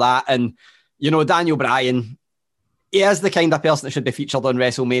going for that. And, Daniel Bryan, he is the kind of person that should be featured on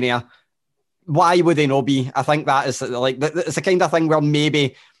WrestleMania. Why would he not be? I think that is it's the kind of thing where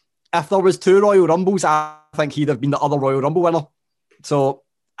maybe if there was two Royal Rumbles, I think he'd have been the other Royal Rumble winner. So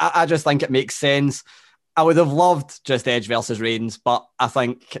I just think it makes sense. I would have loved just Edge versus Reigns, but I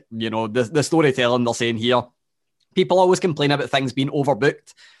think, the storytelling they're saying here, people always complain about things being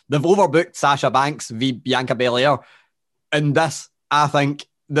overbooked. They've overbooked Sasha Banks v Bianca Belair. And this, I think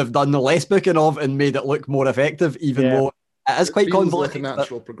they've done the less booking of and made it look more effective, even though it is quite convoluted. Like a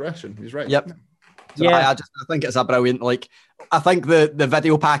natural progression. He's right. Yep. So I think it's a brilliant, I think the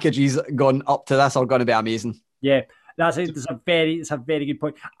video packages going up to this are going to be amazing. Yeah. It's a very good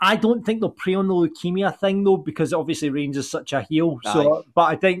point. I don't think they'll prey on the leukemia thing though, because obviously Reigns is such a heel. So, but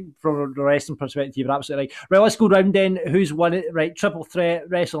I think from the wrestling perspective, you're absolutely right. Right, let's go round then. Who's won it? Right, triple threat,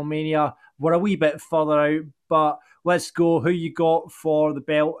 WrestleMania. We're a wee bit further out, but let's go. Who you got for the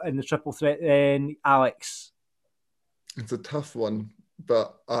belt in the triple threat then, Alex? It's a tough one,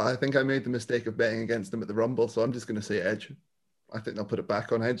 but I think I made the mistake of betting against them at the Rumble, so I'm just going to say Edge. I think they'll put it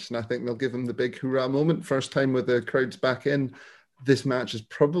back on Edge, and I think they'll give him the big hoorah moment. First time with the crowds back in. This match is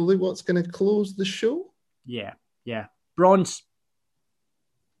probably what's going to close the show. Yeah. Bronze.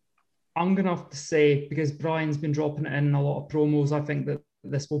 I'm going to have to say, because Bryan's been dropping it in a lot of promos, I think that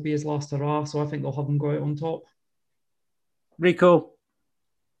this will be his last hurrah, so I think they'll have him go out on top. Rico.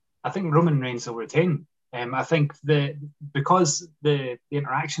 I think Roman Reigns will retain. I think because the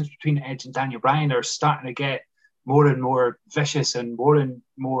interactions between Edge and Daniel Bryan are starting to get more and more vicious and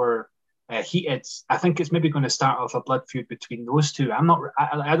more heated. I think it's maybe going to start off a blood feud between those two.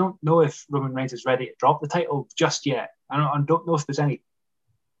 I don't know if Roman Reigns is ready to drop the title just yet. I don't know if there's any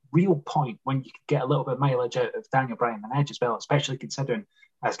real point when you could get a little bit of mileage out of Daniel Bryan and Edge as well, especially considering,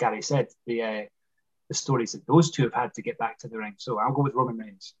 as Gary said, the the stories that those two have had to get back to the ring. So I'll go with Roman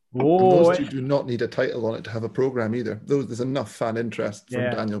Reigns. Those two do not need a title on it to have a program either. There's enough fan interest from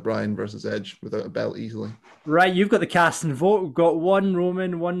Daniel Bryan versus Edge without a belt easily. Right, you've got the cast and vote. We've got one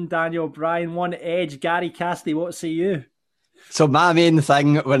Roman, one Daniel Bryan, one Edge. Gary Cassidy, what say you? So my main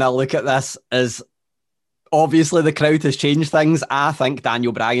thing when I look at this is obviously the crowd has changed things. I think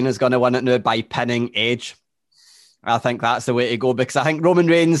Daniel Bryan is going to win it now by pinning Edge. I think that's the way to go, because I think Roman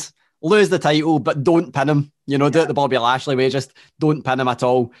Reigns lose the title, but don't pin him. Do it the Bobby Lashley way. Just don't pin him at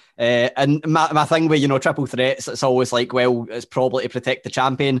all. And my thing with, triple threats, it's always like, well, it's probably to protect the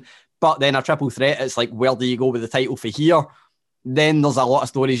champion. But then a triple threat, it's like, where do you go with the title for here? Then there's a lot of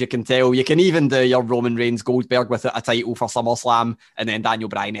stories you can tell. You can even do your Roman Reigns Goldberg with a title for SummerSlam, and then Daniel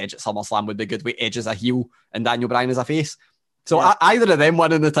Bryan Edge at SummerSlam would be good with Edge as a heel and Daniel Bryan as a face. So either of them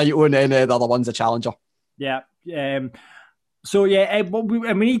winning the title, and then the other one's a challenger. Yeah. So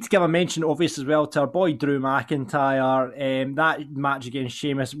we need to give a mention, obviously, as well to our boy Drew McIntyre. That match against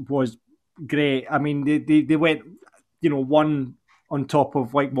Sheamus was great. I mean, they went, one on top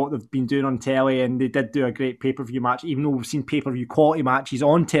of like what they've been doing on telly, and they did do a great pay-per-view match. Even though we've seen pay-per-view quality matches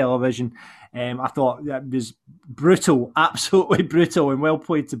on television, I thought that was brutal, absolutely brutal, and well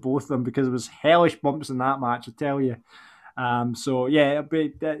played to both of them, because there was hellish bumps in that match, I tell you. But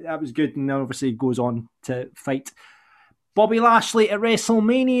that was good, and then obviously goes on to fight Bobby Lashley at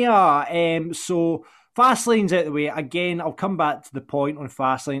WrestleMania. So Fastlane's out of the way. Again, I'll come back to the point on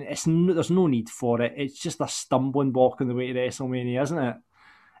Fastlane. There's no need for it. It's just a stumbling block on the way to WrestleMania, isn't it?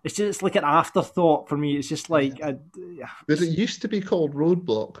 It's like an afterthought for me. It's just like... But it used to be called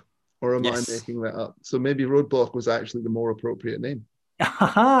Roadblock, or am I making that up? So maybe Roadblock was actually the more appropriate name.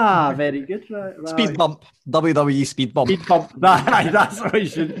 Aha, very good. Right. Speed bump. WWE speed bump. Speed bump. That's what it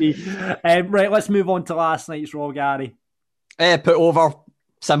should be. Right, let's move on to last night's Raw, Gary. Put over,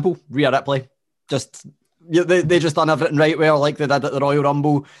 simple, Rhea Ripley. They just done everything right well, like they did at the Royal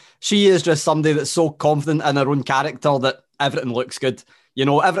Rumble. She is just somebody that's so confident in her own character that everything looks good.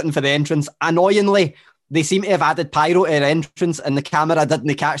 Everything for the entrance. Annoyingly, they seem to have added pyro to her entrance, and the camera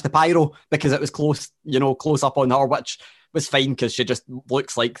didn't catch the pyro because it was close up on her, which was fine because she just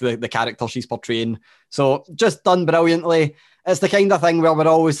looks like the character she's portraying. So just done brilliantly. It's the kind of thing where we're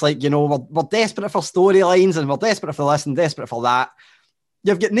always like, we're desperate for storylines, and we're desperate for this and desperate for that.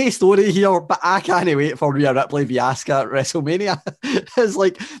 You've got no story here, but I can't wait for Rhea Ripley v Asuka at WrestleMania. It's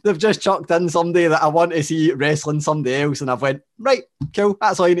like they've just chucked in somebody that I want to see wrestling somebody else, and I've went, right, cool,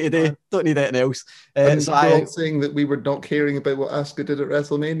 that's all you need to do. Don't need anything else. We're all saying that we were not caring about what Asuka did at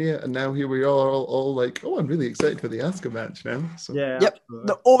WrestleMania, and now here we are all like, oh, I'm really excited for the Asuka match now. So. Yeah. Yep. Absolutely.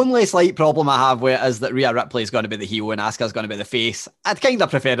 The only slight problem I have with it is that Rhea Ripley is going to be the heel and Asuka's going to be the face. I'd kind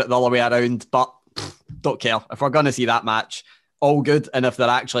of prefer it the other way around, but don't care. If we're going to see that match, all good. And if they're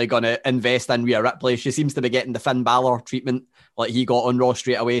actually going to invest in Rhea Ripley, she seems to be getting the Finn Balor treatment like he got on Raw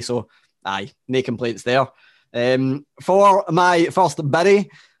straight away. So, no complaints there. For my first biddy,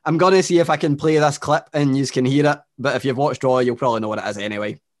 I'm going to see if I can play this clip and you can hear it. But if you've watched Raw, you'll probably know what it is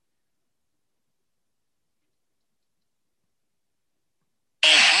anyway.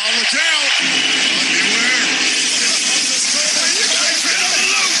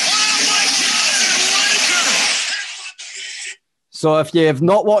 So if you've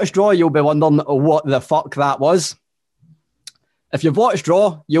not watched Raw, you'll be wondering what the fuck that was. If you've watched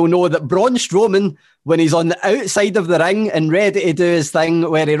Raw, you'll know that Braun Strowman, when he's on the outside of the ring and ready to do his thing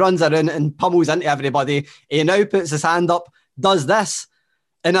where he runs around and pummels into everybody, he now puts his hand up, does this,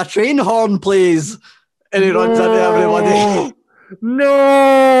 and a train horn plays, and he runs into everybody.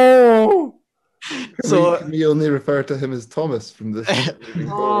 No! Can we only refer to him as Thomas from this?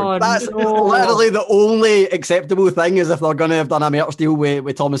 That's literally the only acceptable thing, is if they're going to have done a merch deal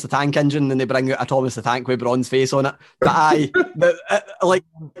with Thomas the Tank Engine and they bring out a Thomas the Tank with Braun's face on it. But I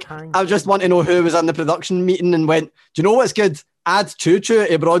just want to know who was in the production meeting and went, do you know what's good? Add Choo-Choo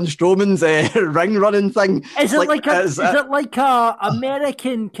to Braun Strowman's ring running thing. Is it like a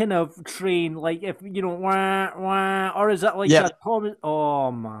American kind of train, like if wah, or is it like a Thomas?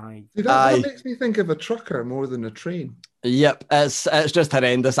 Oh my! See, that makes me think of a trucker more than a train. Yep, it's just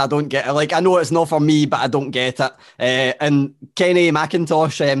horrendous. I don't get it. Like, I know it's not for me, but I don't get it. And Kenny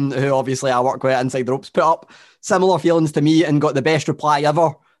McIntosh, who obviously I work with at Inside the Ropes, put up similar feelings to me and got the best reply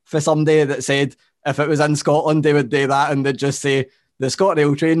ever for somebody that said, if it was in Scotland, they would do that and they'd just say, the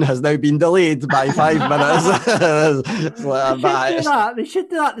ScotRail train has now been delayed by 5 minutes. They should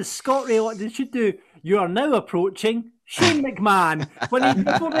do that. The ScotRail, they should do, you are now approaching Shane McMahon.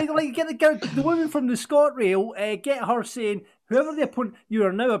 Before they get the woman from the ScotRail, get her saying, whoever the opponent, you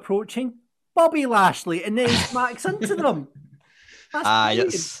are now approaching Bobby Lashley, and then he smacks into them.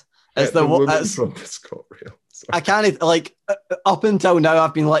 That's It's the woman from the ScotRail. I can't, like, up until now,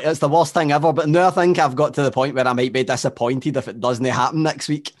 I've been like, it's the worst thing ever. But now I think I've got to the point where I might be disappointed if it doesn't happen next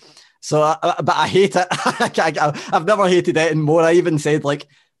week. So, but I hate it. I've never hated it more. I even said, like,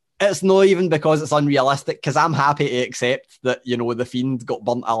 it's not even because it's unrealistic, because I'm happy to accept that, you know, the Fiend got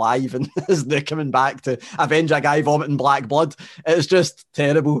burnt alive and is now coming back to avenge a guy vomiting black blood. It's just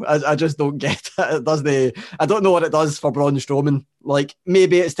terrible. I just don't get it. It doesn't. I don't know what it does for Braun Strowman. Like,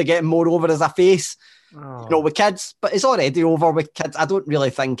 maybe it's to get him more over as a face, you know, with kids, but it's already over with kids. I don't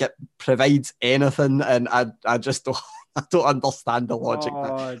really think it provides anything, and I just don't. I don't understand the logic.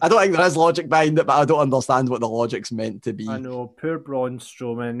 I don't think there is logic behind it, but I don't understand what the logic's meant to be. I know, poor Braun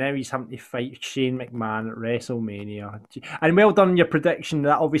Strowman. Now he's having to fight Shane McMahon at WrestleMania. And well done your prediction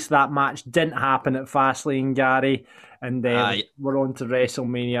that obviously that match didn't happen at Fastlane, Gary. And then we're on to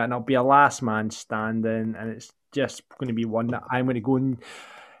WrestleMania, and it'll be a last man standing, and it's just going to be one that I'm going to go and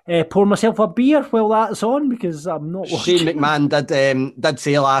pour myself a beer while that's on, because I'm not watching. Shane McMahon did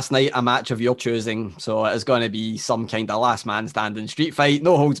say last night a match of your choosing, so it's going to be some kind of last man standing street fight,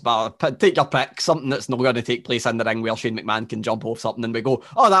 no holds barred. Take your pick, something that's not going to take place in the ring where Shane McMahon can jump off something and we go,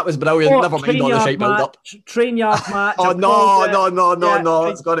 oh, that was brilliant, never mind all the shite build up. Train yard match. Oh no,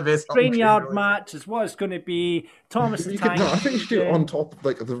 it's got to be a train yard match is what it's going to be. Thomas the Tank. I think you should do it on top of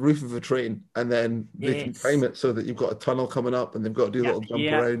like the roof of a train, and then they can time it so that you've got a tunnel coming up and they've got to do a little jump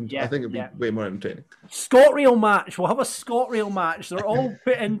around. I think it'd be way more entertaining. ScotRail match. We'll have a ScotRail match. They're all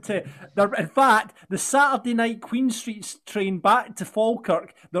put into. In fact, the Saturday night Queen Street train back to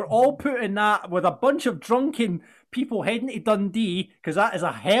Falkirk, they're all put in that with a bunch of drunken people heading to Dundee, because that is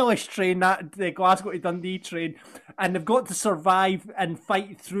a hellish train, that the Glasgow to Dundee train, and they've got to survive and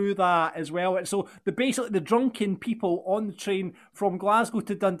fight through that as well. So basically the drunken people on the train from Glasgow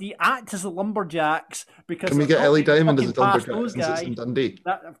to Dundee act as the lumberjacks, because can we get Ellie Diamond as a lumberjack in Dundee?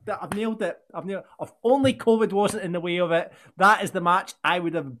 I've nailed it. If only COVID wasn't in the way of it, that is the match I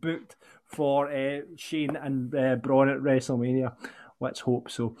would have booked for Shane and Braun at WrestleMania. Let's hope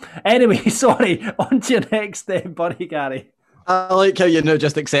so. Anyway, sorry, on to your next buddy, Gary. I like how you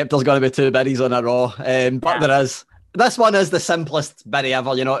just accept there's going to be two biddies on a Raw, but there is. This one is the simplest biddy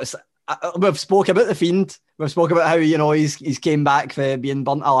ever. You know, we've spoke about the Fiend. We've spoke about how, you know, he's came back for being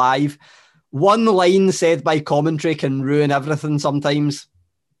burnt alive. One line said by commentary can ruin everything sometimes.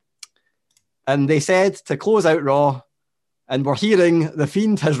 And they said to close out Raw, and we're hearing the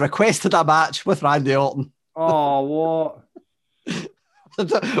Fiend has requested a match with Randy Orton. Oh, what?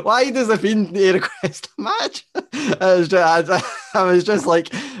 Why does the Fiend request a match? I was just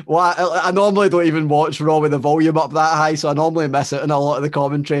like, what? I normally don't even watch Raw with the volume up that high, so I normally miss it in a lot of the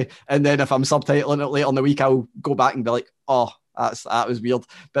commentary. And then if I'm subtitling it later in the week, I'll go back and be like, oh, that was weird.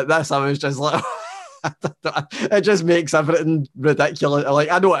 But this, I was just like, it just makes everything ridiculous. Like,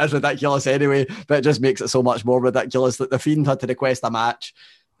 I know it is ridiculous anyway, but it just makes it so much more ridiculous that the Fiend had to request a match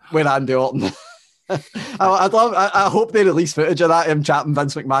with Randy Orton. I hope they release footage of that him chapping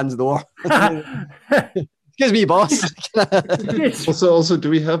Vince McMahon's door. Excuse me, boss. also, do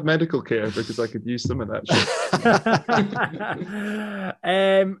we have medical care? Because I could use some of that shit.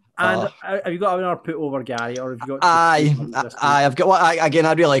 Have you got another put over, Gary, or have you got? I've got one. Again,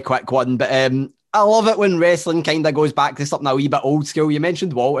 a really quick one, but I love it when wrestling kind of goes back to something a wee bit old school. You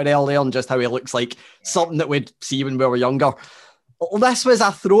mentioned Walter earlier and just how he looks like something that we'd see when we were younger. This was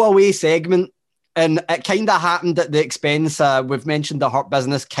a throwaway segment. And it kind of happened at the expense, we've mentioned the Hurt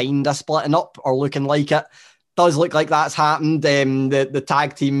Business kind of splitting up or looking like it. Does look like that's happened. The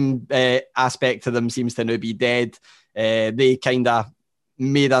tag team aspect to them seems to now be dead. They kind of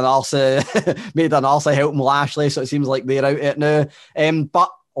made an arse helping Lashley, so it seems like they're out it now.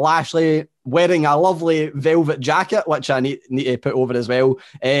 But Lashley, wearing a lovely velvet jacket, which I need to put over as well,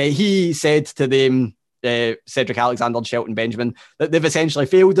 he said to them, Cedric Alexander and Shelton Benjamin, that they've essentially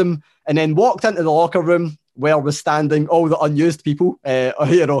failed him, and then walked into the locker room where was standing all the unused people.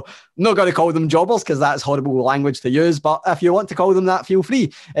 You know, I'm not going to call them jobbers because that's horrible language to use, but if you want to call them that, feel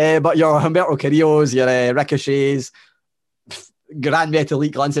free. But your Humberto Carrillos, your Ricochets, Grand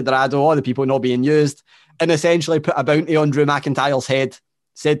Metalik, Lince Dorado, all the people not being used, and essentially put a bounty on Drew McIntyre's head,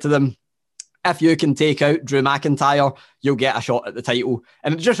 said to them, if you can take out Drew McIntyre, you'll get a shot at the title.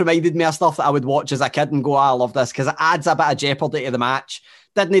 And it just reminded me of stuff that I would watch as a kid and go, I love this, because it adds a bit of jeopardy to the match.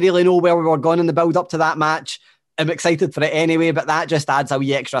 Didn't really know where we were going in the build up to that match. I'm excited for it anyway, but that just adds a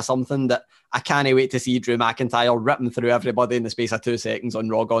wee extra something that I can't wait to see Drew McIntyre ripping through everybody in the space of 2 seconds on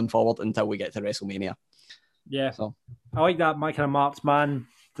Raw going forward until we get to WrestleMania. Yeah, so I like that kind of marksman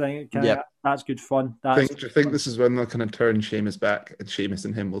thing. That's good fun. Do you think this is when they'll kind of turn Sheamus back, and Sheamus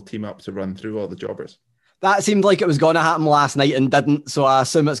and him will team up to run through all the jobbers? That seemed like it was going to happen last night and didn't, so I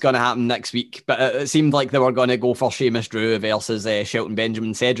assume it's going to happen next week. But it seemed like they were going to go for Sheamus Drew versus Shelton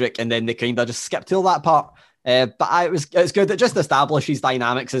Benjamin Cedric, and then they kind of just skipped till that part. But it's good. It just establishes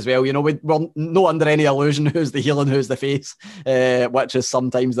dynamics as well. You know, we're not under any illusion who's the heel and who's the face, which is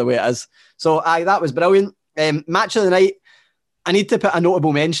sometimes the way it is. So that was brilliant. Match of the night, I need to put a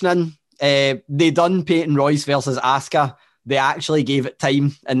notable mention in. They done Peyton Royce versus Asuka. They actually gave it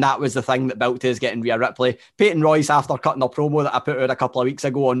time, and that was the thing that built to us getting Rhea Ripley. Peyton Royce, after cutting a promo that I put out a couple of weeks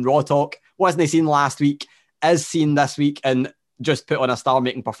ago on Raw Talk, wasn't seen last week, is seen this week, and just put on a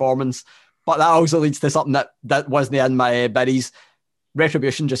star-making performance. But that also leads to something that wasn't in my berries.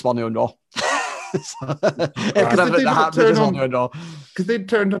 Retribution just won on Raw. Because they'd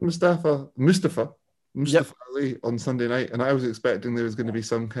turned on Mustafa Ali on Sunday night, and I was expecting there was going to be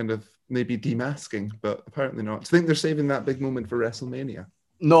some kind of maybe demasking, but apparently not. I think they're saving that big moment for WrestleMania.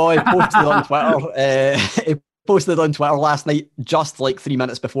 No, he posted on Twitter. He posted on Twitter last night, just like 3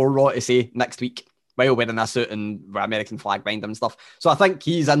 minutes before Raw, to say next week, while wearing a suit and American flag behind him and stuff. So I think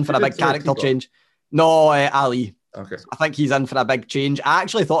he's in for a big character change. No, Ali. Okay. I think he's in for a big change. I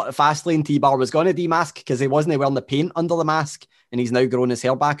actually thought Fastlane T-Bar was going to demask because he wasn't wearing the paint under the mask, and he's now grown his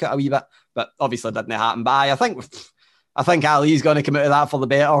hair back out a wee bit. But obviously it didn't happen. But I think Ali's going to come out of that for the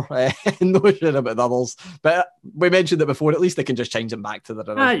better. No sure about the others. But we mentioned it before. At least they can just change him back to the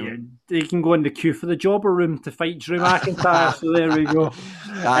original. They can go in the queue for the jobber room to fight Drew McIntyre. So there we go.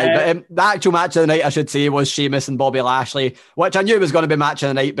 But the actual match of the night, I should say, was Sheamus and Bobby Lashley, which I knew was going to be match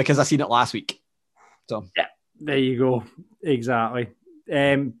of the night because I seen it last week. So yeah, there you go. Exactly.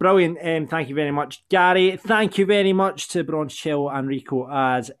 Brilliant. Thank you very much, Gary. Thank you very much to Bronze Chill and Rico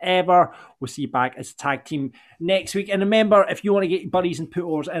as ever. We'll see you back as a tag team next week. And remember, if you want to get your buddies and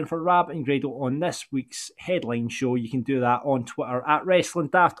putters in for Rab and Grado on this week's headline show, you can do that on Twitter at Wrestling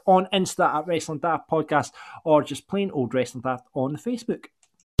Daft, on Insta at Wrestling Daft Podcast, or just plain old Wrestling Daft on the Facebook.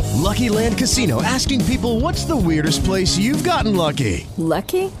 Lucky Land Casino, asking people, what's the weirdest place you've gotten lucky?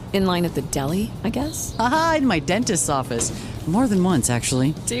 Lucky? In line at the deli, I guess? Aha, in my dentist's office. More than once,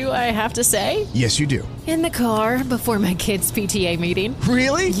 actually. Do I have to say? Yes, you do. In the car before my kids' PTA meeting.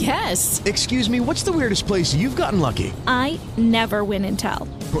 Really? Yes. Excuse me, what's the weirdest place you've gotten lucky? I never win and tell.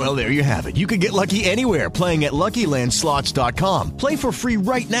 Well, there you have it. You can get lucky anywhere, playing at LuckyLandSlots.com. Play for free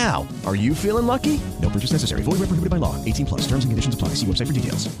right now. Are you feeling lucky? No purchase necessary. Void where prohibited by law. 18+. Terms and conditions apply. See website for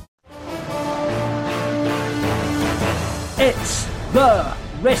details. It's the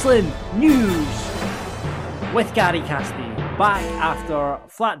Wrestling News with Gary Cassidy. Back after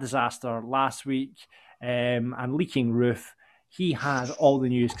flat disaster last week and leaking roof. He has all the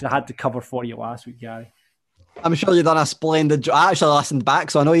news because I had to cover for you last week, Gary. I'm sure you've done a splendid job. I actually listened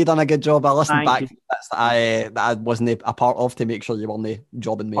back, so I know you've done a good job. I listened back to bits that I wasn't a part of to make sure you weren't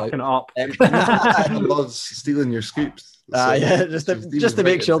jobbing me fucking out. I was stealing your scoops. So yeah, just to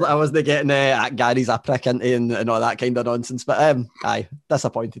make sure that I wasn't getting Gary's a prick into and all that kind of nonsense. But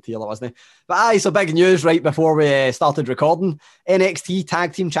disappointed to hear that, wasn't he? But so big news right before we started recording. NXT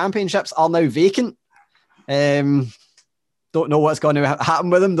Tag Team Championships are now vacant. Don't know what's going to happen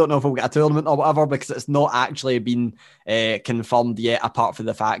with them. Don't know if we'll get a tournament or whatever because it's not actually been confirmed yet, apart from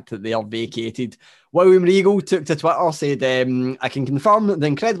the fact that they are vacated. William Regal took to Twitter, said, I can confirm the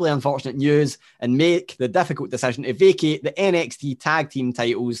incredibly unfortunate news and make the difficult decision to vacate the NXT tag team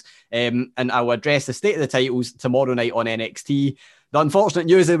titles, and I will address the state of the titles tomorrow night on NXT. The unfortunate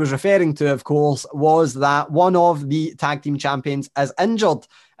news I was referring to, of course, was that one of the tag team champions is injured,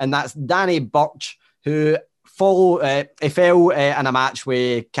 and that's Danny Burch, who fell in a match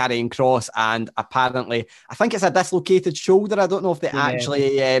with Karrion Kross, and apparently, I think it's a dislocated shoulder. I don't know if they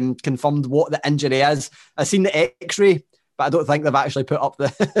actually confirmed what the injury is. I've seen the X-ray, but I don't think they've actually put up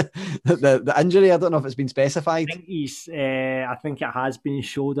the injury. I don't know if it's been specified. I think I think it has been his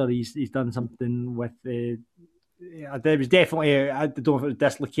shoulder. He's done something with the. There was definitely I don't know if it was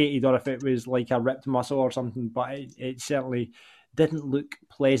dislocated or if it was like a ripped muscle or something, but it certainly didn't look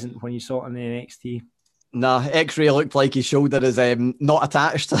pleasant when you saw it on the NXT. No, X-ray looked like his shoulder is not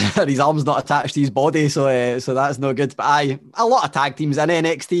attached, or his arm's not attached to his body, so that's no good. But a lot of tag teams in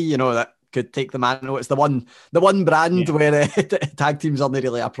NXT, you know, that could take the mantle. It's the one brand where tag teams aren't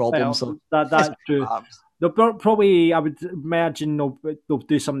really a problem. Well, so that's true. They'll probably, I would imagine, they'll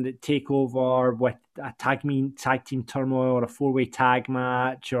do something to take over with a tag team turmoil or a 4-way tag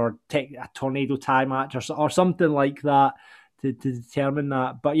match or take a tornado tag match or something like that. To determine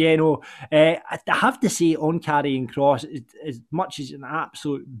that. But yeah, no, I have to say on Karrion Kross, as much as an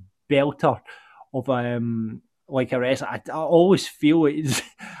absolute belter of like a wrestler, I always feel it's,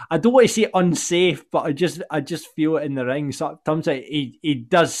 I don't want to say unsafe, but I just feel it in the ring. Sometimes he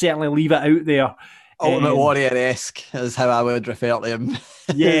does certainly leave it out there. Ultimate Warrior-esque is how I would refer to him.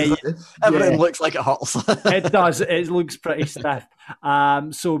 Yeah, everything looks like it hurts. It does. It looks pretty stiff.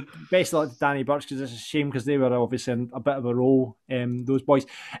 So best of luck to Danny Burch, because it's a shame because they were obviously in a bit of a role, those boys.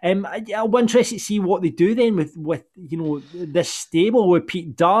 I'll be interested to see what they do then with this stable with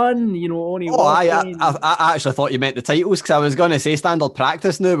Pete Dunne. I actually thought you meant the titles, because I was going to say standard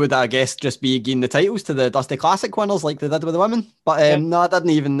practice now would, I guess, just be giving the titles to the Dusty Classic winners like they did with the women. But no, I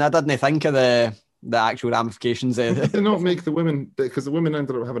didn't think of the actual ramifications. Did they not make the women, because the women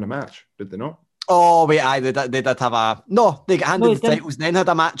ended up having a match, did they not? Oh wait, they did have a they got handed the titles, then had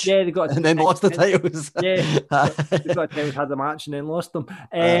a match. Yeah, they got and then lost the titles. Yeah, they got titles, had the match, and then lost them.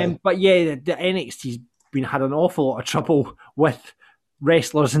 But yeah, the NXT's had an awful lot of trouble with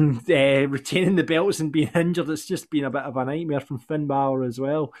wrestlers and retaining the belts and being injured. It's just been a bit of a nightmare from Finn Balor as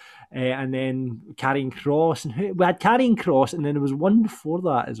well, and then Karrion Kross, and we had Karrion Kross, and then there was one before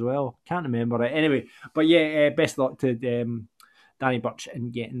that as well. Can't remember it anyway. But yeah, best of luck to Danny Burch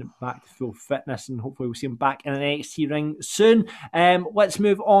and getting back to full fitness, and hopefully we'll see him back in an NXT ring soon. Let's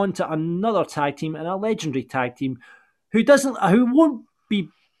move on to another tag team, and a legendary tag team who won't be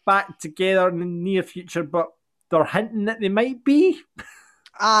back together in the near future, but they're hinting that they might be.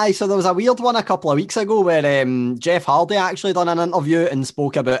 Aye, so there was a weird one a couple of weeks ago where Jeff Hardy actually done an interview and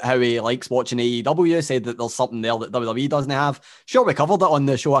spoke about how he likes watching AEW, said that there's something there that WWE doesn't have. Sure, we covered it on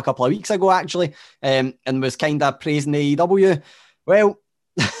the show a couple of weeks ago actually, and was kind of praising AEW. Well,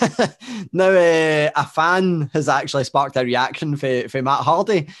 now a fan has actually sparked a reaction for Matt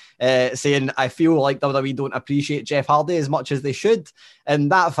Hardy, saying, I feel like WWE don't appreciate Jeff Hardy as much as they should.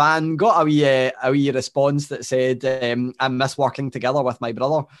 And that fan got a wee response that said, I miss working together with my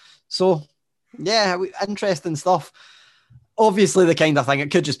brother. So, yeah, interesting stuff. Obviously, the kind of thing,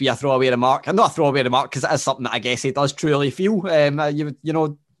 it could just be a throwaway remark. And not a throwaway remark, because it is something that I guess he does truly feel.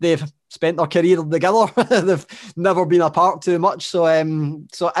 They've spent their career together. They've never been apart too much. So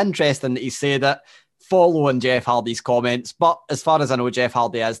interesting that he said it following Jeff Hardy's comments. But as far as I know, Jeff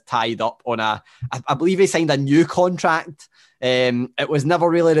Hardy is tied up on I believe he signed a new contract. It was never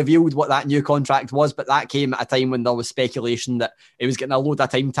really revealed what that new contract was, but that came at a time when there was speculation that he was getting a load of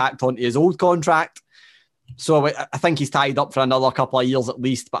time tacked onto his old contract. So I think he's tied up for another couple of years at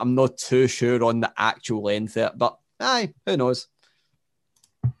least, but I'm not too sure on the actual length of it. But aye, who knows?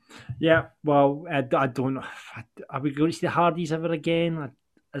 Yeah, well, I don't know. Are we going to see the Hardys ever again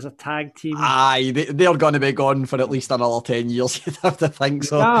as a tag team? Aye, they're going to be gone for at least another 10 years, you'd have to think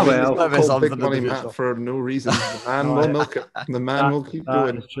so. Ah, well, big money Matt for no reason. The man will milk it. The man will keep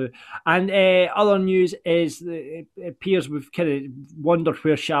going. That's true. And other news is it appears we've kind of wondered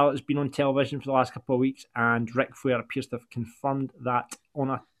where Charlotte has been on television for the last couple of weeks, and Ric Flair appears to have confirmed that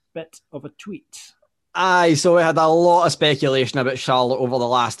on a bit of a tweet. Aye, so we had a lot of speculation about Charlotte over the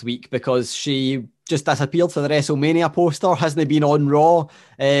last week because she just disappeared for the WrestleMania poster, hasn't been on Raw.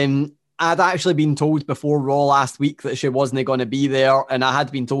 I'd actually been told before Raw last week that she wasn't going to be there, and I had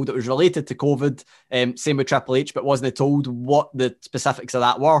been told it was related to COVID, same with Triple H, but wasn't told what the specifics of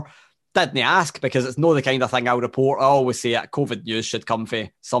that were. Didn't ask, because it's not the kind of thing I'll report. I always say that COVID news should come from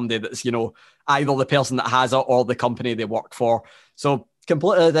somebody that's, either the person that has it or the company they work for. So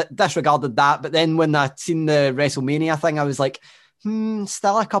completely disregarded that. But then when I seen the WrestleMania thing, I was like,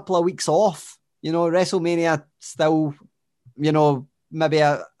 still a couple of weeks off. WrestleMania still, maybe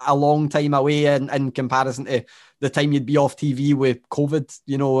a long time away in comparison to the time you'd be off TV with COVID,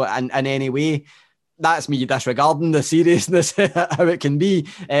 in any way. That's me disregarding the seriousness how it can be.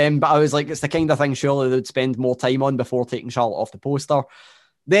 But I was like, it's the kind of thing surely they would spend more time on before taking Charlotte off the poster.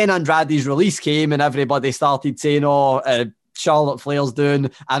 Then Andrade's release came and everybody started saying, Charlotte Flair's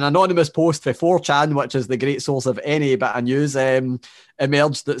doing an anonymous post for 4chan, which is the great source of any bit of news,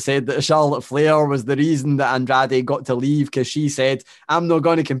 emerged that said that Charlotte Flair was the reason that Andrade got to leave, because she said, I'm not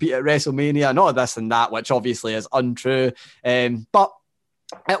going to compete at WrestleMania and all this and that, which obviously is untrue. But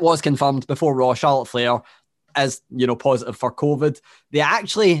it was confirmed before Raw, Charlotte Flair is, positive for COVID. They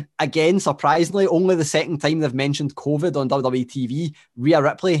actually, again, surprisingly, only the second time they've mentioned COVID on WWE TV, Rhea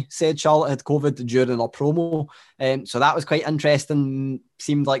Ripley said Charlotte had COVID during her promo. So that was quite interesting.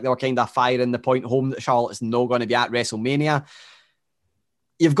 Seemed like they were kind of firing the point home that Charlotte's not going to be at WrestleMania.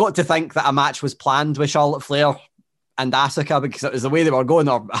 You've got to think that a match was planned with Charlotte Flair and Asuka, because it was the way they were going.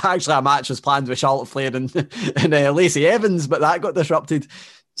 Or actually, a match was planned with Charlotte Flair and Lacey Evans, but that got disrupted.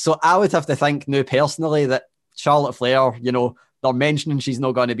 So I would have to think now personally that Charlotte Flair, they're mentioning she's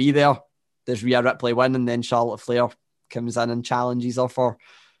not going to be there. Does Rhea Ripley win, and then Charlotte Flair comes in and challenges her for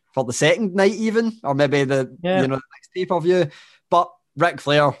the second night even, or maybe the next pay-per-view. But Ric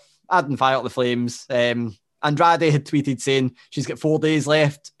Flair adding fire to the flames. Andrade had tweeted saying she's got 4 days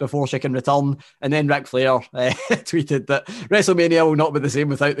left before she can return. And then Ric Flair tweeted that WrestleMania will not be the same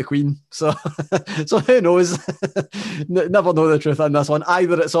without the Queen. So who knows? Never know the truth on this one.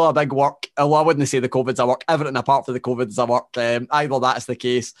 Either it's all a big work, although I wouldn't say the COVID's a work. Everything apart from the COVID's a work. Either that's the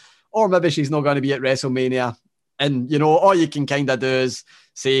case, or maybe she's not going to be at WrestleMania. And, you know, all you can kind of do is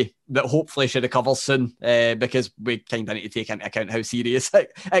say that hopefully she recovers soon, because we kind of need to take into account how serious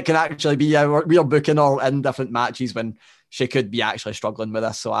it can actually be. We are booking her in different matches when she could be actually struggling with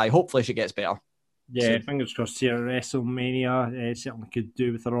this. So hopefully she gets better. Yeah, fingers crossed here at WrestleMania. Certainly could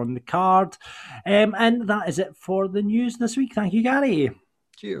do with her on the card. And that is it for the news this week. Thank you, Gary.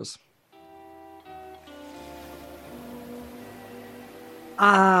 Cheers.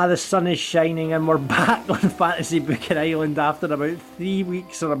 The sun is shining and we're back on Fantasy Booking Island after about 3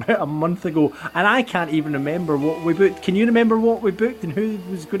 weeks or about a month ago. And I can't even remember what we booked. Can you remember what we booked and who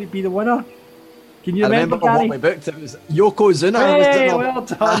was going to be the winner? Can you remember what we booked? It was Yokozuna. Hey, well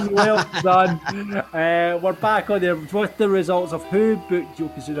done, well done. We're back on there with the results of who booked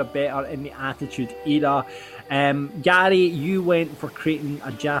Yokozuna better in the Attitude Era. Gary, you went for creating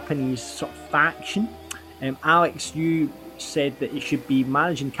a Japanese sort of faction. Alex, you said that it should be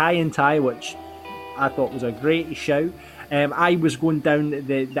managing Kaientai, which I thought was a great shout. I was going down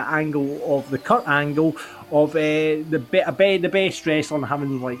the angle of the Kurt Angle of the best wrestling,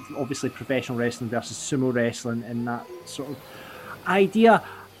 having like obviously professional wrestling versus sumo wrestling and that sort of idea.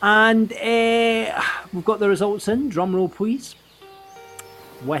 And we've got the results in. Drum roll, please.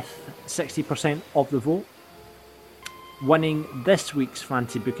 With 60% of the vote, winning this week's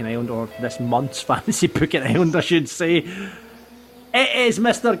Fantasy Booking Island, or this month's Fantasy Booking Island, I should say, it is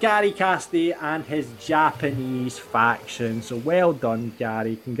Mr. Gary Cassidy and his Japanese faction. So well done,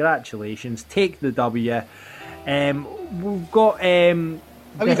 Gary. Congratulations. Take the W. We've got a wee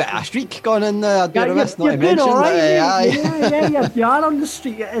bit of a streak going in there. I'd be remiss not to mention that. You are on the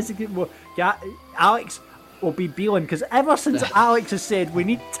streak. It is a good one. Alex will be beeling, because ever since Alex has said we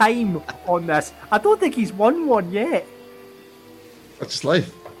need time on this, I don't think he's won one yet. Such is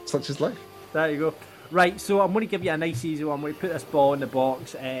life. Such is life. There you go. Right, so I'm going to give you a nice easy one. I'm going to put this ball in the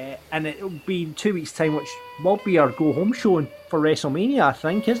box, and it'll be in 2 weeks' time, which will be our go-home show for WrestleMania, I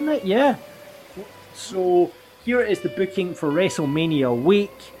think, isn't it? Yeah. So here is the booking for WrestleMania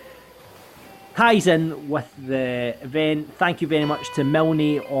week. Ties in with the event. Thank you very much to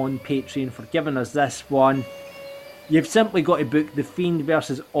Milne on Patreon for giving us this one. You've simply got to book the Fiend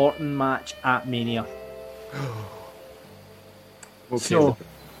versus Orton match at Mania.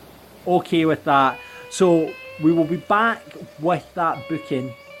 Okay with that. So we will be back with that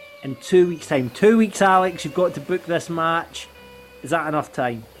booking in 2 weeks' time. 2 weeks, Alex, you've got to book this match. Is that enough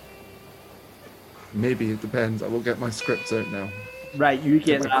time? Maybe, it depends. I will get my scripts out now. Right, you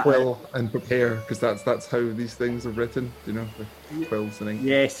get that. Quill and prepare, because that's how these things are written, you know, the quills and ink.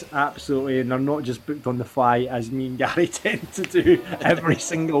 Yes, absolutely, and they're not just booked on the fly as me and Gary tend to do every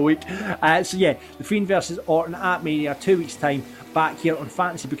single week. So yeah, the Fiend versus Orton at Mania, 2 weeks' time, back here on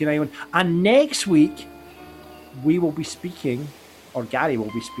Fantasy Booking Island. And next week, we will be speaking, or Gary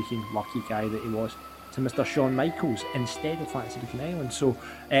will be speaking, lucky guy that he was, to Mr. Shawn Michaels instead of Fantasy Booking Island. So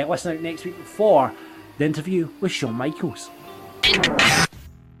listen out next week for the interview with Shawn Michaels.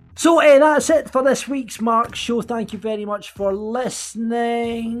 So that's it for this week's Mark Show. Thank you very much for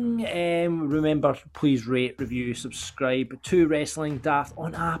listening. Remember, please rate, review, subscribe to Wrestling Daft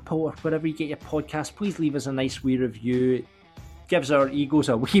on Apple or wherever you get your podcast. Please leave us a nice wee review. It gives our egos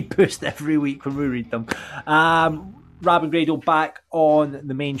a wee boost every week when we read them. Rab and Grado back on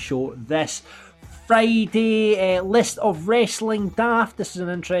the main show this Friday. List of Wrestling Daft. This is an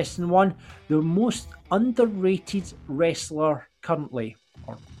interesting one. The most underrated wrestler currently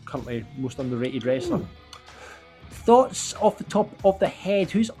most underrated wrestler. Thoughts off the top of the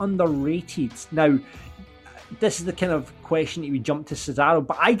head, who's underrated? Now, this is the kind of question that we jump to Cesaro,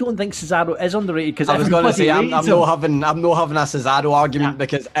 but I don't think Cesaro is underrated, because I was going to say I'm not having a Cesaro argument,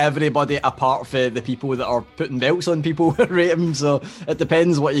 because everybody apart from the people that are putting belts on people rate him. So it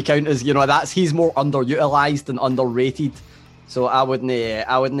depends what you count as. You know, he's more underutilized than underrated. So I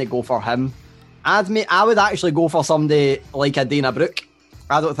wouldn't go for him. I would actually go for somebody like a Dana Brooke.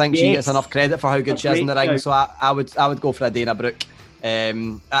 I don't think she gets enough credit for how good she is in the ring. So I would go for a Dana Brooke.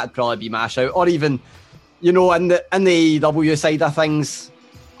 That'd probably be my shout. Or even, you know, in the AEW side of things,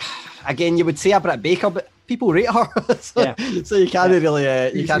 again, you would say a Britt Baker, but people rate her. So you can't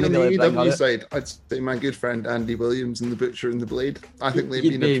really bring her. Side, I'd say my good friend Andy Williams and the Butcher and the Blade. I think they've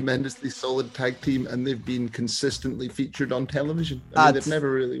been a tremendously solid tag team, and they've been consistently featured on television. I mean, they've never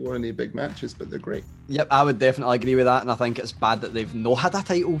really won any big matches, but they're great. Yep, I would definitely agree with that, and I think it's bad that they've not had a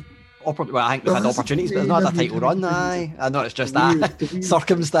title Well, I think they've had opportunities, but there's not a title run. Aye, I know it's just that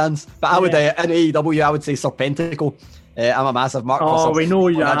circumstance. But I would in AEW, I would say Serpentico. I'm a massive Mark. Oh, we know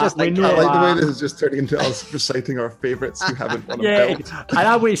you. I like the way this is just turning into us reciting our favourites who haven't won a belt. And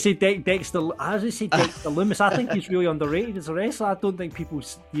I would say Dexter Lumis. I think he's really underrated as a wrestler. I don't think people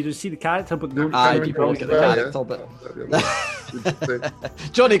see the character, but don't. People look at the character, but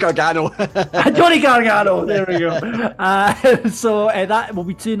Johnny Gargano. Johnny Gargano. There we go. So that we'll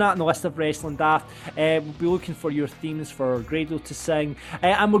be doing that on the list of Wrestling Daft. We'll be looking for your themes for Grado to sing,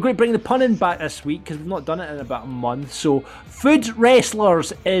 and we're going to bring the pun in back this week because we've not done it in about a month. So, food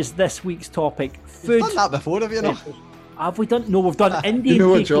wrestlers is this week's topic. We've done that before, have you not? Have we done? No, we've done Indian. You know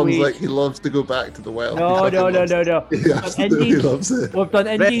what John's takeaways. like? He loves to go back to the well. No. He absolutely loves it. We've done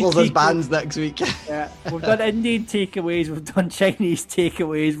Indian wrestlers as bands next week. Yeah, we've done Indian takeaways. We've done Chinese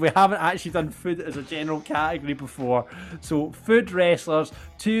takeaways. We haven't actually done food as a general category before. So, food wrestlers.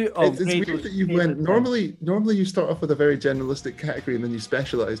 It's weird that you went. Normally you start off with a very generalistic category and then you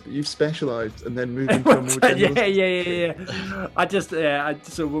specialise, but you've specialised and then moved into a more generalistic. Yeah.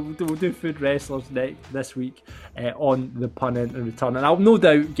 So we'll do food wrestlers this week on the pun in and return, and I'll no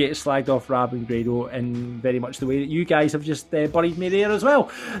doubt get slagged off Rab and Grado in very much the way that you guys have just buried me there as well.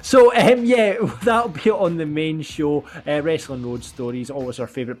 So that'll be on the main show. Wrestling Road Stories, always our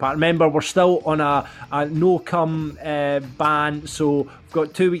favourite part. Remember, we're still on a no-cum ban, so we've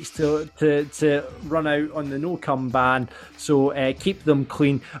got 2 weeks to run out on the no-cum ban, so keep them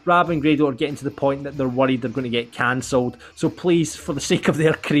clean. Rab and Grado are getting to the point that they're worried they're going to get cancelled, so please, for the sake of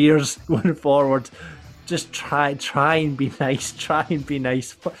their careers going forward, just try and be nice.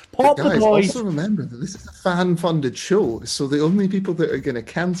 Pop the boys. Also remember that this is a fan-funded show, so the only people that are going to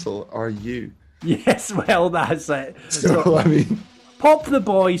cancel are you. Yes, well, that's it. So I mean, pop the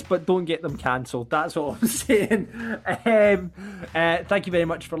boys, but don't get them cancelled. That's what I'm saying. Thank you very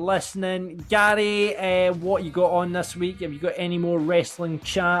much for listening. Gary, what you got on this week? Have you got any more wrestling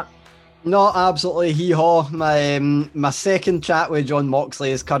chat? No, absolutely hee-haw. My second chat with John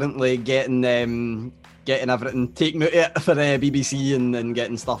Moxley is currently getting everything taken out of it for the BBC and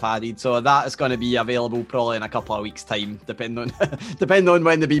getting stuff added. So that is going to be available probably in a couple of weeks' time, depending on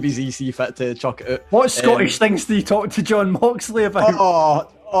when the BBC see fit to chuck it out. What Scottish things do you talk to John Moxley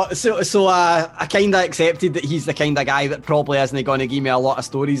about? So I kind of accepted that he's the kind of guy that probably isn't going to give me a lot of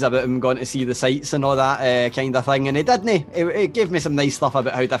stories about him going to see the sights and all that kind of thing, and he didn't. He gave me some nice stuff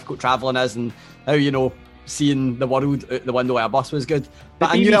about how difficult travelling is and how, seeing the world out the window of a bus was good.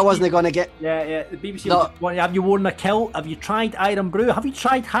 But I knew I wasn't going to get... Yeah, the BBC... Have you worn a kilt? Have you tried Iron Brew? Have you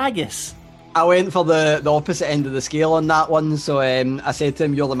tried haggis? I went for the opposite end of the scale on that one. So I said to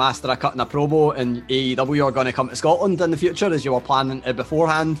him, you're the master of cutting a promo, and AEW are going to come to Scotland in the future, as you were planning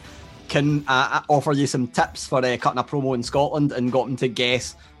beforehand. Can I offer you some tips for cutting a promo in Scotland? And got him to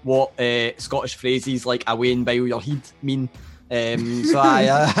guess what Scottish phrases like away and bile your head mean. So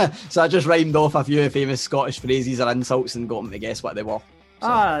I just rhymed off a few famous Scottish phrases or insults and got him to guess what they were.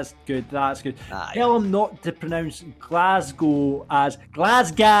 So. That's good. Tell him not to pronounce Glasgow as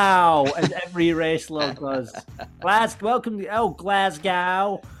Glasgow, as every wrestler does. Welcome to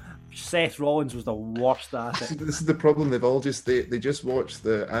Glasgow. Seth Rollins was the worst at it. This is the problem. They just watched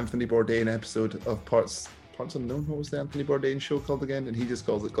the Anthony Bourdain episode of Parts Unknown. What was the Anthony Bourdain show called again? And he just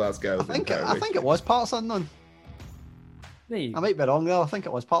calls it Glasgow. I think it was Parts Unknown. I might be wrong there. I think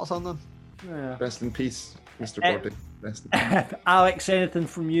it was Parts Unknown. Yeah. Rest in peace, Mr. Bourdain. Rest in peace. Alex, anything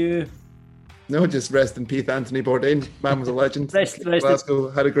from you? No, just rest in peace, Anthony Bourdain. Man was a legend. Glasgow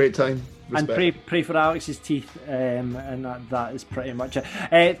had a great time. Respect. And pray for Alex's teeth, and that is pretty much it.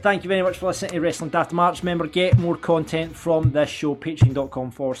 Thank you very much for listening to Wrestling Daft March. Remember, get more content from this show,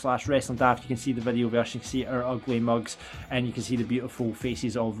 patreon.com/Wrestling Daft. You can see the video version, you can see our ugly mugs, and you can see the beautiful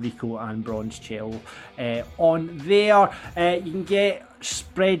faces of Rico and Bronze Cello on there. You can get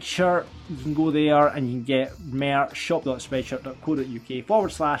Spreadshirt, you can go there and you can get merch,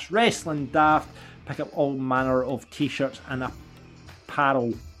 shop.spreadshirt.co.uk/Wrestling Daft. Pick up all manner of t-shirts and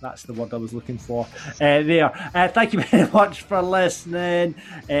apparel. That's the word I was looking for there. Thank you very much for listening.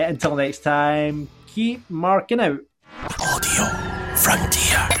 Until next time, keep marking out. Audio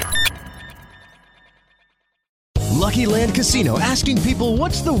Frontier. Lucky Land Casino, asking people,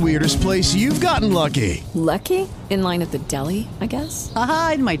 what's the weirdest place you've gotten lucky? Lucky? In line at the deli, I guess?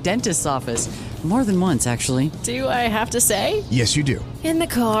 Aha, in my dentist's office. More than once, actually. Do I have to say? Yes, you do. In the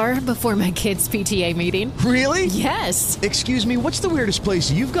car before my kids' PTA meeting. Really? Yes. Excuse me, what's the weirdest place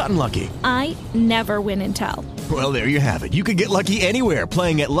you've gotten lucky? I never win and tell. Well, there you have it. You can get lucky anywhere,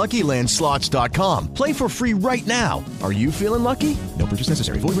 playing at LuckyLandSlots.com. Play for free right now. Are you feeling lucky? No purchase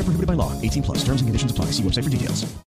necessary. Void where prohibited by law. 18+. Terms and conditions apply. See website for details.